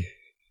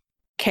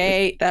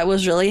 Okay, that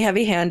was really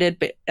heavy-handed,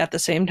 but at the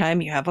same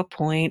time, you have a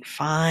point.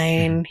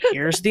 Fine,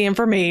 here's the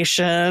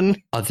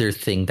information. Other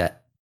thing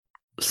that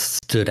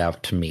stood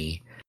out to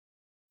me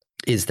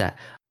is that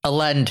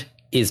Elend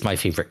is my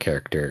favorite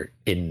character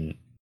in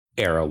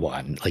Era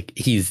 1. Like,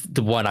 he's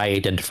the one I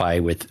identify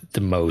with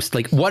the most.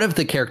 Like, one of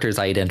the characters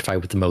I identify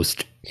with the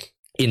most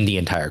in the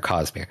entire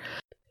Cosmere.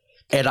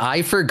 And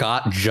I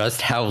forgot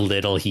just how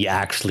little he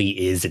actually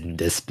is in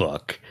this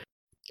book.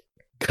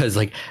 Because,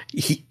 like,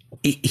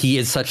 he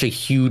is such a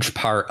huge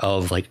part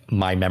of, like,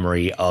 my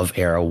memory of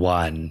Era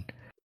 1.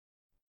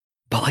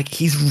 But, like,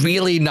 he's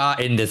really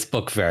not in this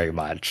book very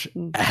much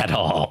at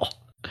all.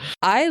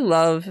 I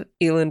love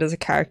Elend as a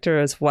character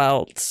as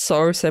well,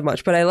 so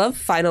much. But I love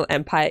Final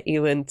Empire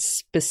Elend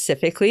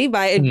specifically.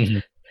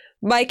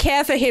 My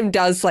care for him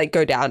does, like,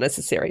 go down as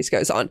the series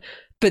goes on.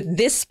 But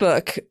this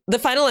book, The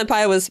Final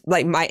Empire, was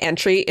like my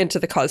entry into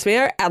the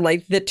Cosmere, and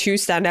like the two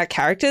standout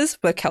characters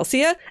were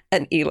Kelsier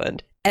and Elend.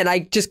 And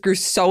I just grew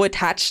so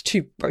attached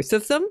to both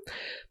of them.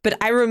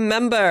 But I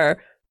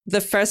remember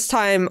the first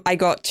time I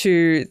got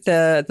to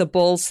the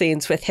ball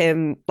scenes with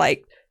him,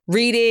 like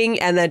reading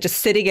and then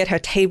just sitting at her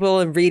table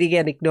and reading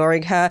and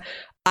ignoring her.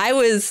 I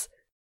was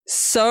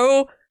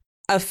so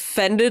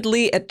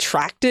offendedly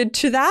attracted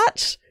to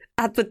that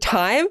at the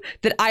time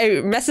that I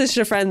messaged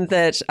a friend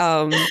that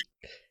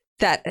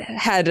that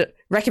had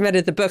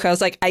recommended the book. I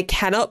was like, I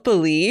cannot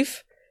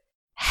believe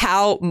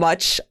how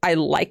much I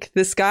like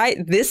this guy.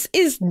 This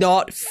is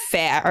not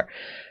fair.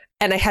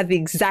 And I had the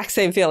exact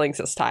same feelings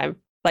this time.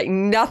 Like,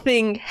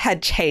 nothing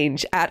had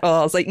changed at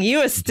all. I was like, you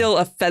are still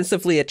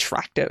offensively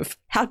attractive.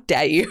 How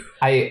dare you?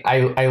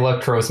 I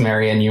looked,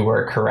 Rosemary, and you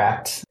were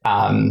correct.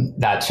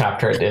 That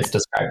chapter is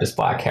described as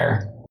black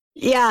hair.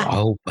 Yeah.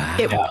 Oh,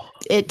 wow.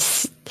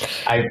 It's...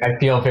 I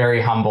feel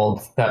very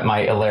humbled that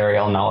my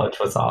Illyrial knowledge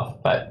was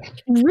off, but...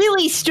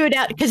 really stood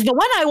out, because the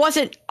one I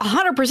wasn't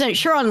 100%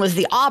 sure on was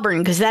the auburn,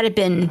 because that had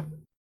been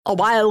a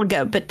while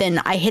ago, but then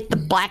I hit the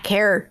black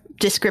hair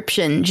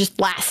description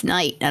just last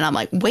night, and I'm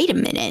like, wait a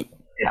minute.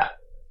 Yeah.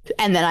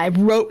 And then I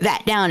wrote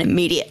that down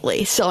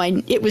immediately, so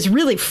it was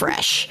really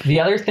fresh. The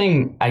other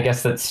thing, I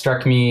guess, that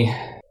struck me,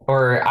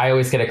 or I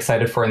always get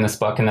excited for in this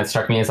book, and that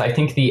struck me, is I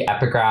think the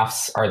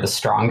epigraphs are the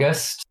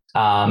strongest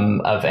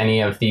of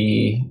any of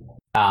the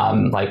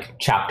like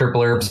chapter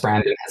blurbs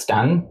Brandon has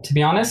done, to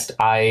be honest.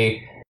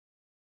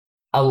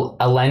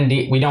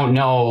 Alendi, we don't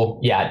know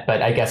yet,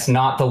 but I guess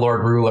not the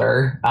Lord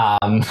Ruler.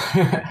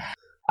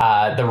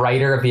 The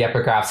writer of the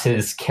epigraphs,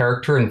 his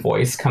character and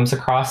voice comes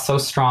across so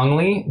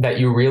strongly that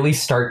you really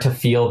start to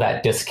feel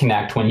that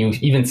disconnect when you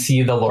even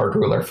see the Lord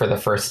Ruler for the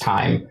first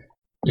time.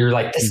 You're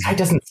like, this guy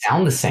doesn't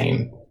sound the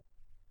same.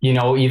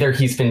 either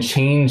he's been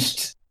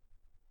changed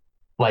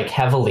like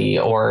heavily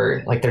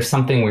or like there's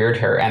something weird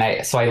here. And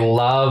I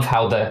love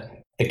how the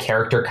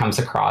character comes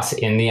across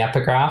in the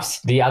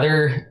epigraphs.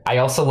 I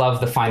also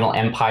love the Final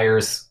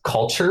Empire's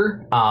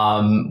culture,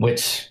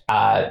 which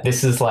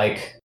this is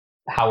like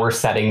how we're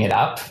setting it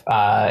up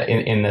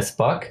in this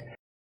book.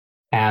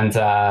 And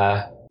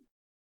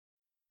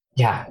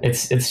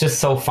it's just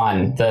so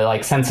fun. The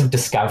like sense of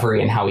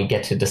discovery and how we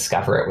get to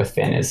discover it with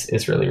Vin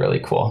is really, really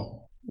cool.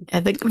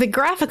 The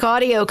graphic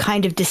audio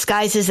kind of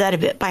disguises that a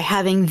bit by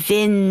having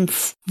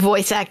Vin's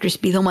voice actress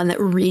be the one that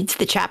reads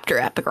the chapter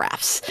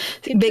epigraphs.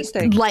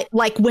 Interesting.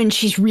 Like when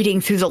she's reading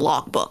through the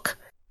logbook.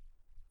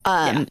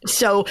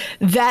 So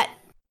that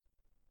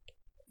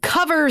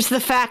covers the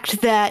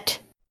fact that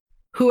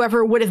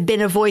whoever would have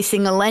been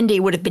voicing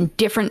Alendi would have been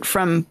different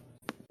from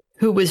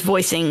who was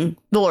voicing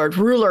the Lord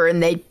Ruler,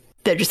 and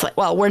they're just like,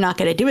 well, we're not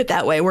going to do it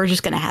that way. We're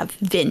just going to have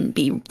Vin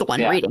be the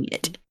one reading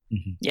it.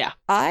 Mm-hmm. Yeah.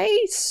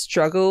 I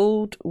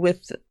struggled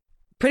with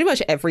pretty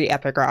much every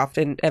epigraph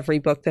in every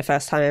book the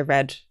first time I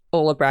read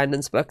all of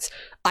Brandon's books.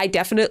 I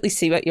definitely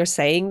see what you're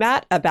saying,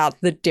 Matt, about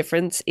the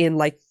difference in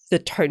like the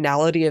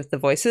tonality of the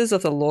voices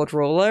of the Lord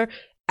Ruler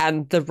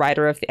and the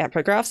writer of the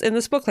epigraphs in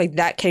this book. Like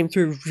that came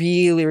through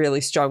really, really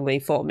strongly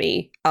for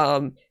me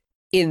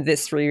in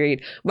this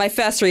reread. My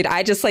first read,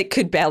 I just like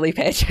could barely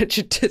pay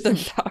attention to them.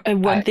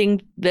 And one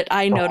thing that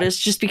I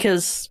noticed, just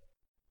because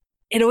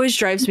it always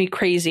drives me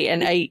crazy,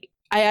 and I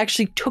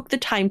actually took the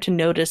time to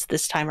notice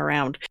this time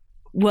around,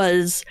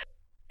 was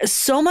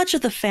so much of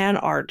the fan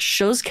art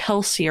shows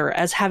Kelsier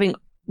as having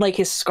like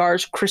his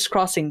scars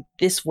crisscrossing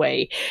this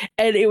way.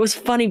 And it was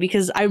funny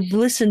because I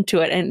listened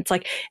to it and it's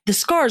like the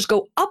scars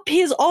go up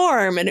his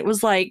arm, and it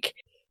was like,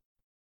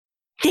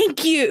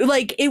 thank you.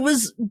 Like it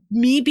was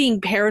me being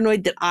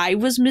paranoid that I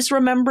was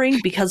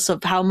misremembering because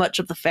of how much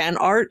of the fan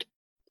art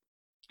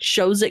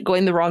shows it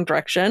going the wrong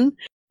direction.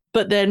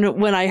 But then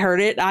when I heard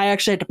it, I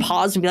actually had to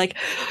pause and be like,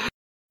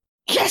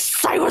 yes,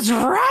 I was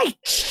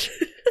right.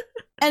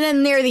 And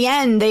then near the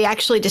end, they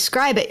actually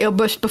describe it.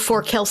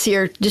 Before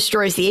Kelsier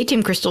destroys the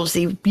Atium crystals,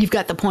 you've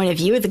got the point of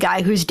view of the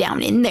guy who's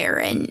down in there.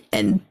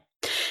 And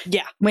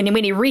yeah,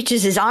 when he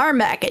reaches his arm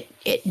back,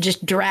 it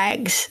just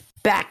drags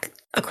back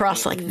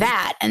across like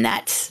that. And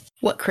that's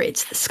what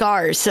creates the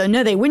scars. So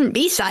no, they wouldn't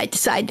be side to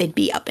side. They'd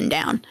be up and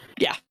down.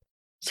 Yeah.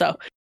 So,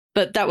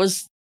 but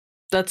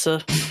that's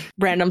a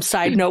random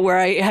side note where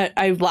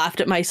I laughed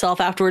at myself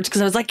afterwards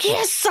because I was like,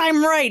 yes,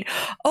 I'm right.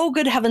 Oh,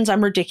 good heavens,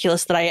 I'm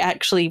ridiculous that I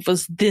actually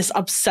was this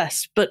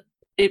obsessed. But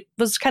it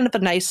was kind of a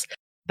nice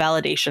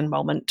validation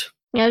moment.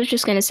 I was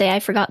just going to say, I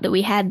forgot that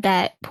we had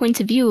that point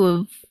of view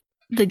of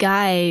the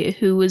guy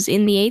who was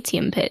in the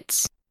Atium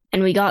pits.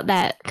 And we got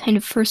that kind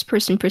of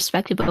first-person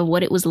perspective of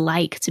what it was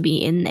like to be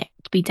in there,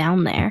 to be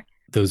down there.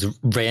 Those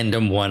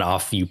random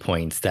one-off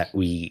viewpoints that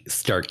we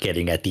start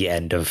getting at the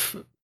end of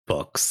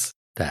books.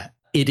 That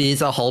it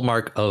is a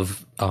hallmark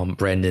of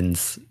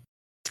Brandon's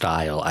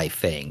style, I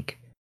think.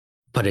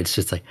 But it's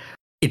just like,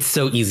 it's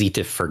so easy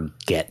to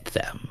forget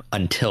them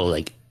until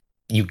like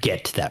you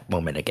get to that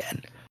moment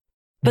again.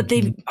 But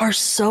they are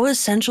so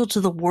essential to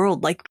the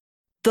world. Like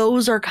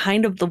those are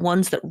kind of the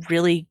ones that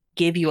really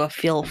give you a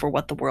feel for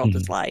what the world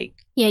is like.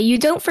 Yeah, you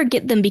don't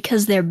forget them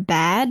because they're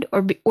bad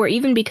or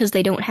even because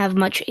they don't have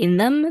much in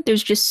them.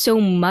 There's just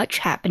so much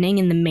happening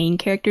in the main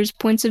characters'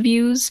 points of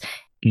views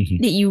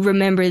that you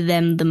remember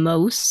them the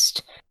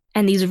most.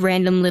 And these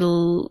random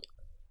little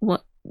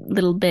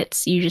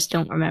bits, you just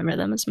don't remember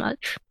them as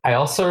much. I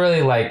also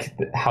really like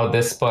how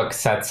this book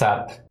sets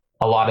up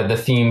a lot of the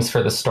themes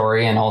for the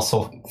story and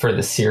also for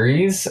the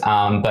series.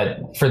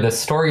 But for the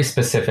story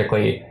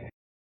specifically,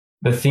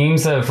 the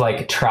themes of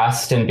like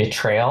trust and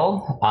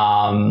betrayal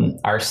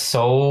are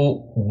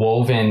so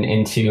woven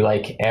into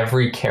like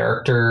every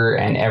character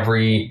and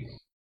every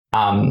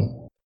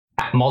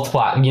multiple,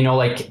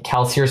 like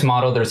Kelsier's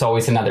motto, there's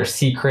always another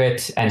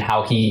secret, and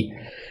how he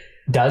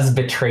does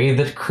betray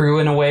the crew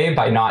in a way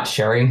by not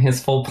sharing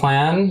his full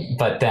plan.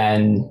 But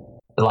then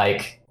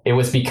like it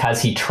was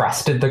because he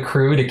trusted the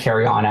crew to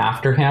carry on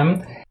after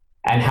him.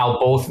 And how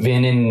both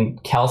Vin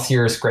and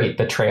Kelsier's great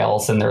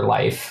betrayals in their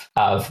life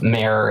of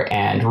Mare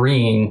and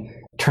Reen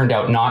turned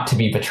out not to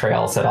be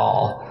betrayals at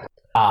all.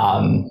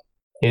 I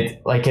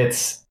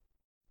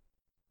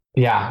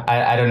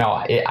don't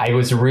know. I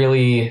was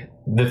really,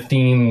 the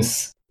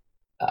themes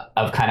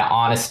of kind of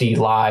honesty,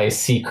 lies,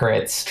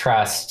 secrets,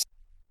 trust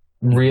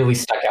really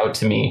stuck out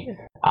to me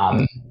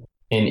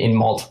in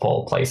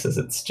multiple places.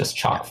 It's just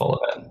chock full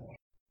of it.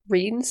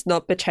 Reen's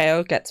not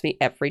betrayal gets me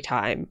every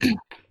time.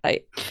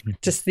 Like,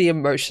 just the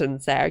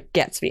emotions there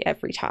gets me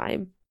every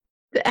time.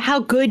 How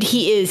good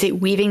he is at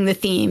weaving the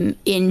theme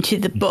into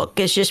the book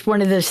is just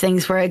one of those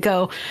things where I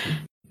go,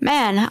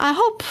 man, I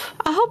hope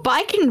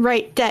I can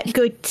write that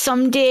good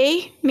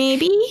someday,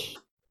 maybe.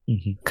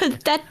 Because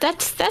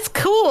that's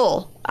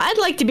cool. I'd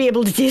like to be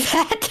able to do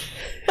that.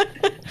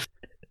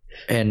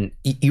 And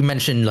you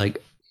mentioned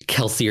like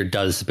Kelsier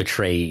does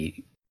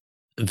betray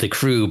the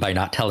crew by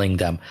not telling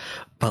them,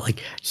 but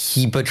like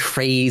he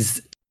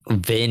betrays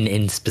Vin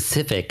in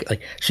specific,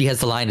 like she has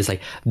the line is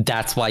like,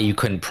 that's why you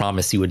couldn't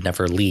promise you would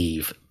never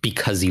leave,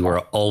 because you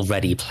were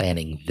already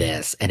planning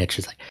this. And it's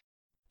just like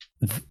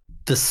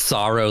the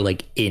sorrow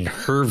like in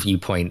her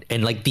viewpoint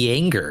and like the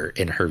anger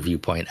in her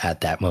viewpoint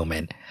at that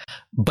moment.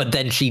 But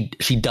then she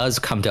does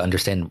come to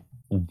understand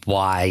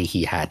why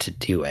he had to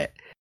do it.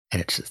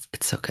 And it's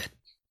so good.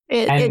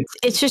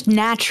 It's just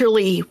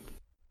naturally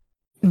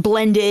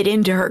blended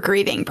into her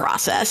grieving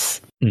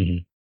process. Mm-hmm.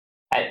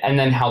 And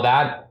then how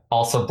that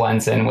also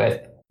blends in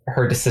with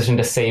her decision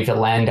to save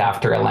Elend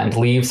after Elend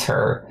leaves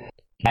her.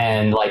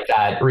 And like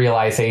that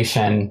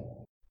realization,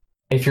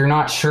 if you're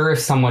not sure if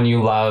someone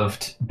you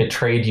loved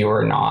betrayed you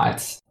or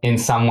not, in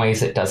some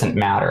ways it doesn't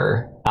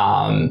matter,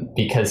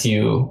 because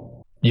you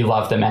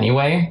love them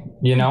anyway,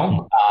 you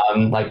know?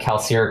 Like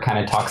Kelsier kind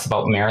of talks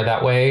about Mare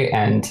that way,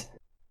 and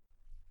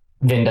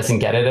Vin doesn't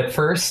get it at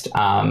first.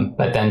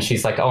 But then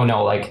she's like, oh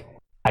no, like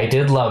I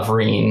did love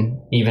Reen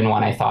even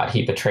when I thought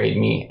he betrayed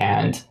me,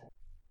 and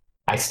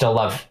I still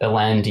love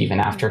Elend even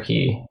after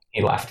he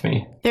left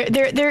me.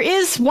 There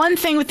is one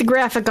thing with the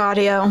graphic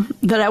audio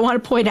that I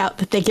want to point out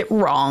that they get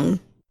wrong,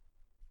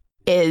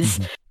 is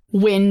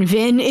when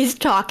Vin is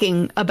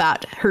talking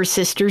about her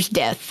sister's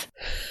death.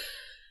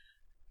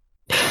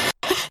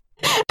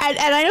 And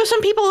I know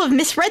some people have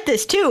misread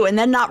this too, and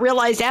then not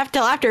realized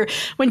after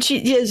when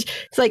she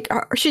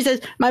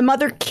says, my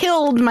mother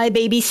killed my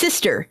baby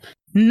sister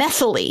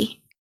messily,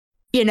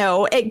 you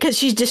know, because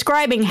she's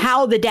describing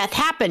how the death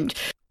happened.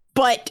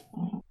 But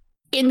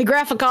in the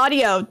graphic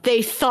audio,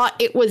 they thought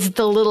it was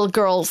the little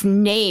girl's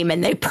name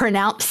and they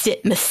pronounced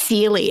it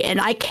Masili.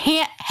 And I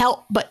can't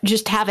help but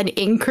just have an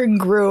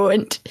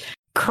incongruent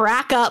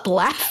crack up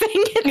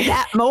laughing at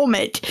that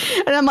moment.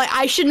 And I'm like,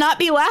 I should not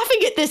be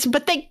laughing at this,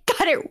 but they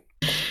got it.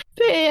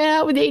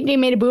 Yeah, they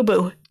made a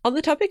boo-boo. On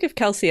the topic of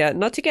Kelsier,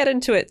 not to get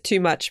into it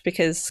too much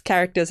because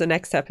characters are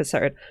next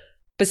episode,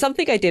 but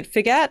something I did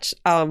forget,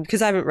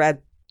 because I haven't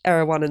read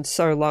Era 1 in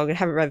so long, I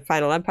haven't read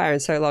Final Empire in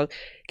so long.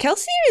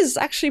 Kelsier is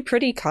actually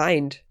pretty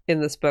kind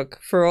in this book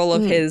for all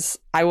of his,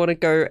 I want to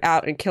go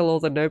out and kill all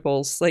the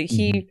nobles. Like,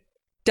 he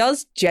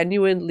does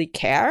genuinely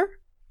care,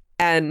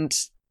 and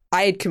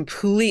I had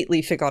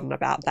completely forgotten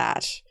about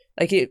that.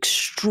 Like,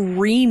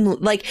 extremely,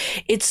 like,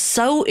 it's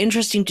so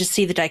interesting to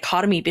see the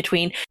dichotomy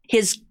between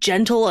his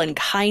gentle and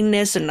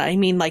kindness, and I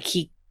mean, like,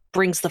 he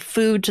brings the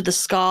food to the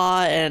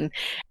Ska, and,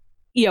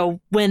 you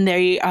know, when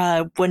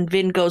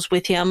Vin goes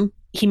with him,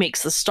 he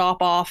makes the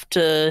stop off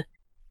to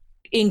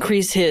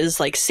increase his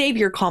like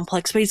savior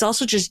complex, but he's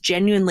also just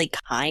genuinely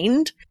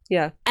kind.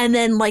 Yeah. And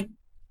then like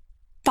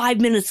 5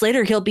 minutes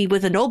later, he'll be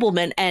with a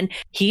nobleman and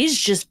he's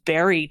just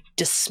very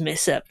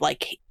dismissive.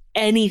 Like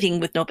anything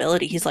with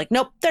nobility, he's like,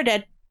 nope, they're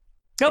dead.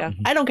 Nope, yeah.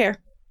 I don't care.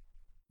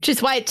 Which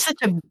is why it's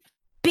such a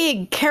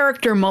big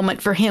character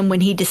moment for him when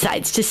he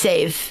decides to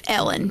save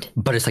Elend.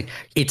 But it's like,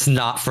 it's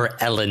not for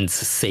Elend's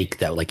sake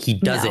though. Like he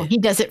does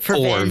it for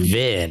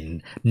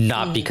Vin,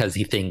 not because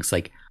he thinks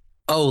like,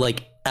 oh,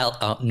 like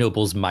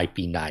nobles might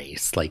be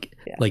nice. Like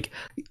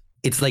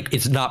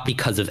it's not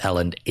because of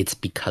Elend, it's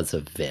because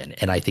of Vin.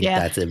 And I think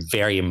that's a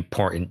very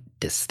important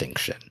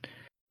distinction.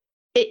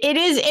 It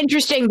is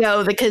interesting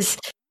though, because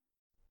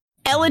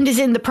Elend is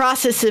in the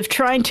process of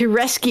trying to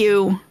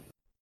rescue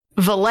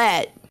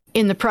Valette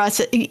in the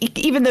process,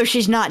 even though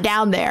she's not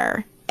down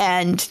there.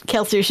 And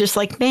Kelsier's just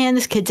like, man,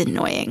 this kid's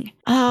annoying.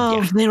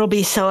 Oh, Vin will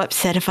be so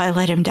upset if I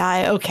let him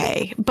die.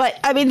 Okay. But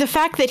I mean, the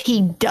fact that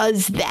he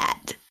does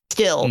that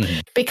still,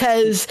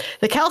 because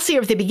the Kelsier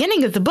of the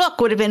beginning of the book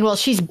would have been, well,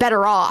 she's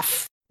better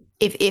off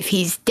if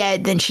he's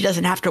dead, then she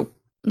doesn't have to,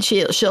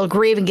 she'll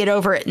grieve and get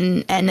over it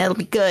and it'll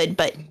be good.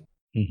 But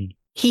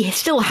he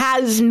still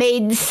has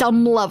made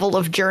some level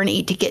of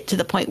journey to get to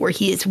the point where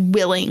he is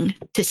willing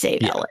to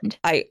save Elend.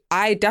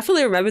 I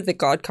definitely remember the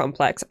God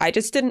complex. I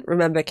just didn't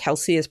remember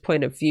Kelsier's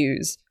point of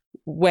views,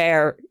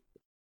 where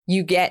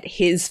you get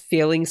his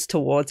feelings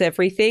towards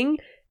everything.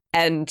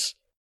 And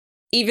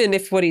even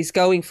if what he's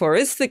going for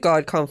is the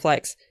God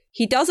complex,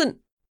 he doesn't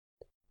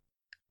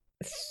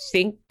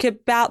think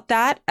about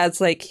that as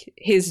like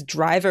his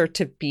driver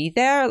to be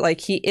there.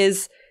 Like he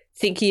is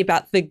thinking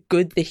about the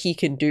good that he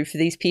can do for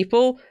these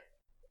people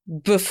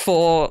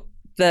before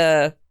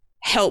the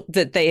help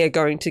that they are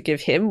going to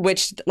give him,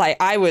 which like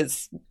I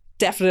was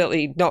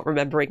definitely not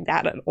remembering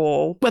that at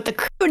all. What the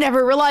crew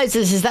never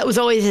realizes is that was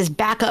always his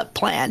backup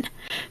plan.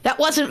 That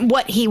wasn't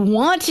what he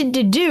wanted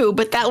to do,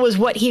 but that was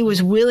what he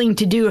was willing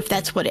to do if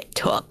that's what it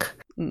took.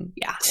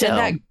 Yeah. So and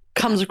that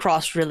comes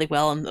across really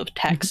well in the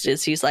text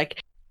is he's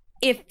like,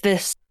 if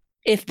this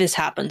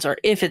happens, or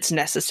if it's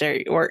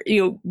necessary, or,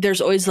 you know,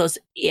 there's always those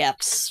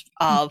ifs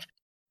of,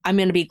 I'm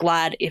going to be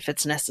glad if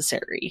it's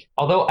necessary.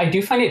 Although I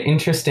do find it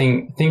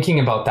interesting thinking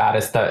about that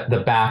as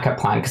the backup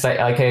plan, because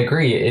I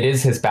agree, it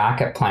is his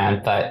backup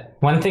plan. But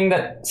one thing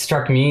that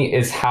struck me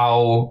is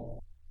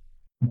how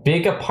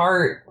big a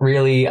part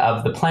really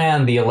of the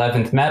plan the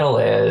 11th Metal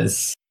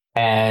is,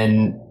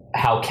 and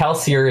how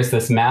Kelsier is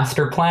this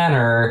master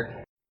planner.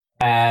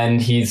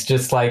 And he's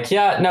just like,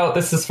 yeah, no,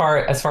 this is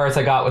as far as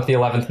I got with the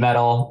 11th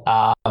Metal.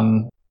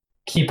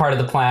 key part of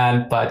the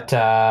plan, but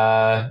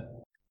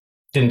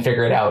didn't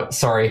figure it out.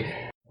 Sorry.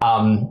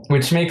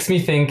 Which makes me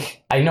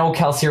think, I know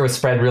Kelsier was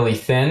spread really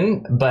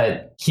thin,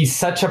 but he's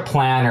such a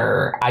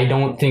planner. I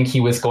don't think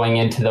he was going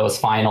into those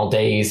final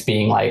days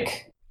being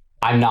like,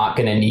 I'm not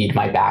going to need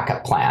my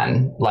backup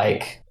plan.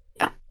 Like,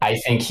 I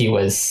think he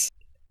was,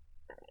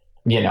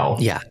 Yeah.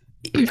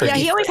 Yeah,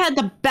 he always had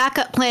the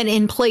backup plan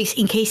in place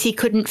in case he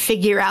couldn't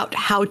figure out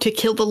how to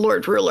kill the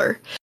Lord Ruler.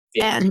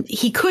 Yeah. And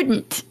he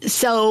couldn't,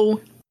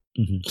 so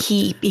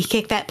he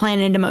kicked that plan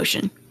into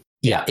motion.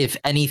 Yeah, if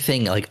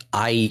anything, like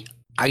I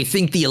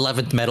think the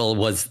 11th medal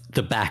was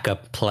the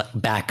backup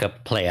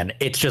plan.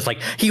 It's just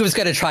like he was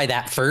going to try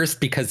that first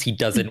because he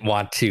doesn't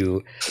want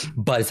to,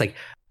 but it's like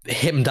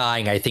him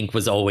dying, I think,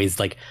 was always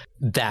like,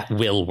 that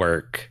will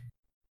work.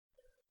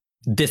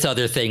 This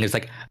other thing is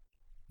like,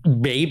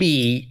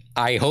 maybe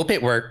I hope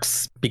it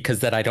works because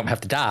then I don't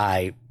have to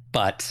die,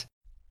 but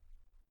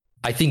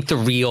I think the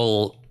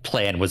real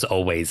plan was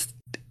always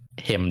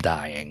him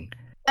dying.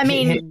 I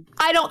mean,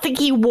 I don't think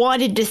he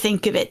wanted to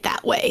think of it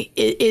that way,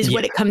 is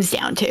what it comes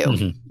down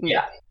to.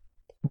 Yeah.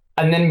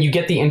 And then you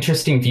get the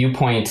interesting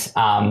viewpoint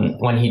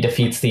when he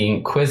defeats the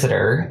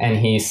Inquisitor and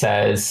he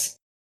says,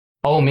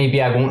 oh,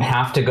 maybe I won't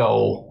have to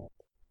go.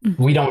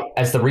 We don't,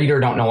 as the reader,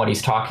 don't know what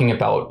he's talking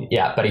about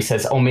yet, but he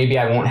says, oh, maybe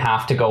I won't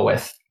have to go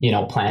with,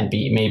 plan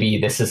B. Maybe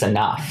this is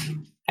enough.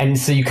 And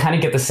so you kind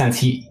of get the sense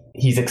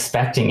he's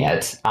expecting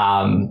it,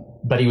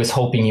 but he was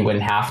hoping he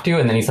wouldn't have to.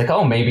 And then he's like,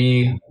 oh,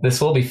 maybe this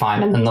will be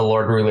fine. And then the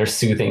Lord Ruler's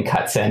soothing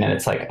cuts in and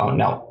it's like, oh,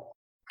 no.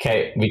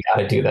 Okay, we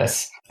got to do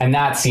this. And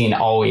that scene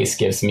always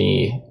gives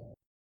me,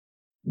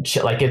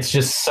 like, it's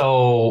just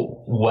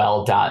so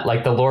well done.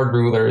 Like the Lord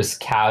Ruler's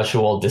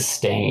casual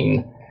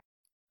disdain.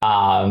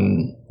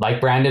 Like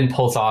Brandon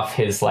pulls off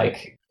his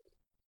like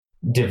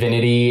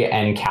divinity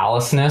and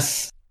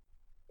callousness,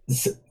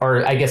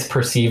 or I guess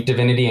perceived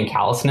divinity and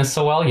callousness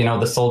so well.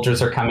 The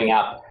soldiers are coming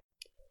up,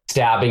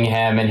 stabbing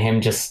him, and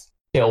him just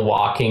still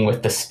walking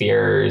with the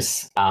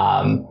spears.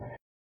 And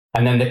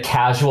then the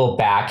casual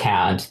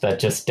backhand that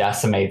just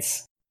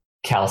decimates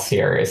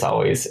Kelsier is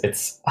always,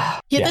 this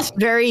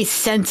very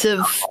sense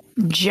of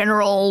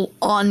general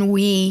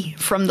ennui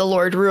from the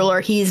Lord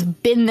Ruler. He's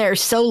been there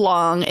so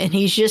long and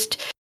he's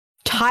just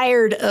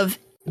tired of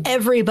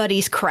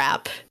everybody's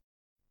crap,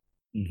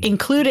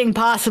 including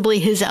possibly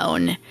his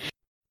own.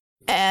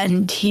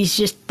 And he's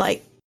just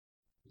like,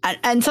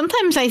 and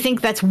sometimes I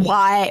think that's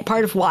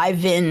part of why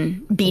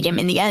Vin beat him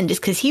in the end, is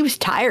because he was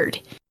tired.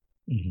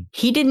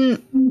 He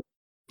didn't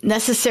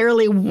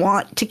necessarily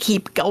want to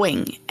keep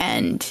going.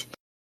 And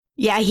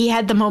yeah, he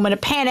had the moment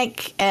of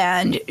panic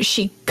and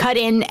she cut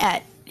in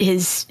at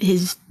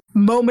his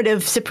moment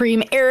of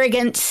supreme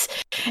arrogance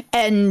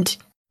and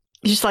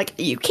just like,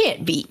 you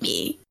can't beat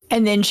me.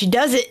 And then she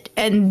does it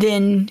and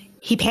then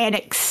he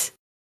panics.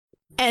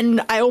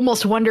 And I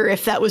almost wonder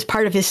if that was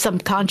part of his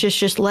subconscious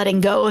just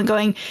letting go and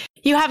going,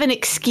 you have an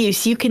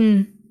excuse. You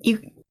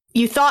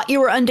thought you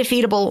were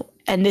undefeatable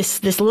and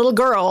this little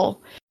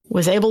girl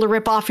was able to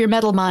rip off your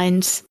metal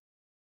mines.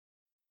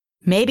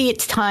 Maybe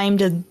it's time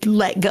to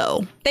let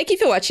go. Thank you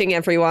for watching,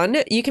 everyone.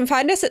 You can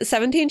find us at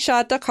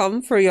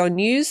 17shard.com for your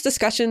news,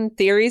 discussion,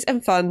 theories,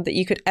 and fun that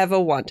you could ever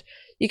want.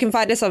 You can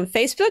find us on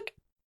Facebook,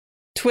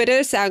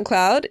 Twitter,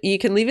 SoundCloud. You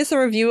can leave us a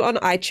review on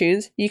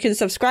iTunes. You can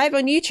subscribe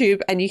on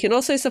YouTube, and you can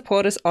also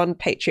support us on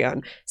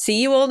Patreon.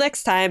 See you all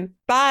next time.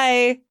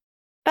 Bye.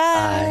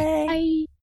 Bye. Bye.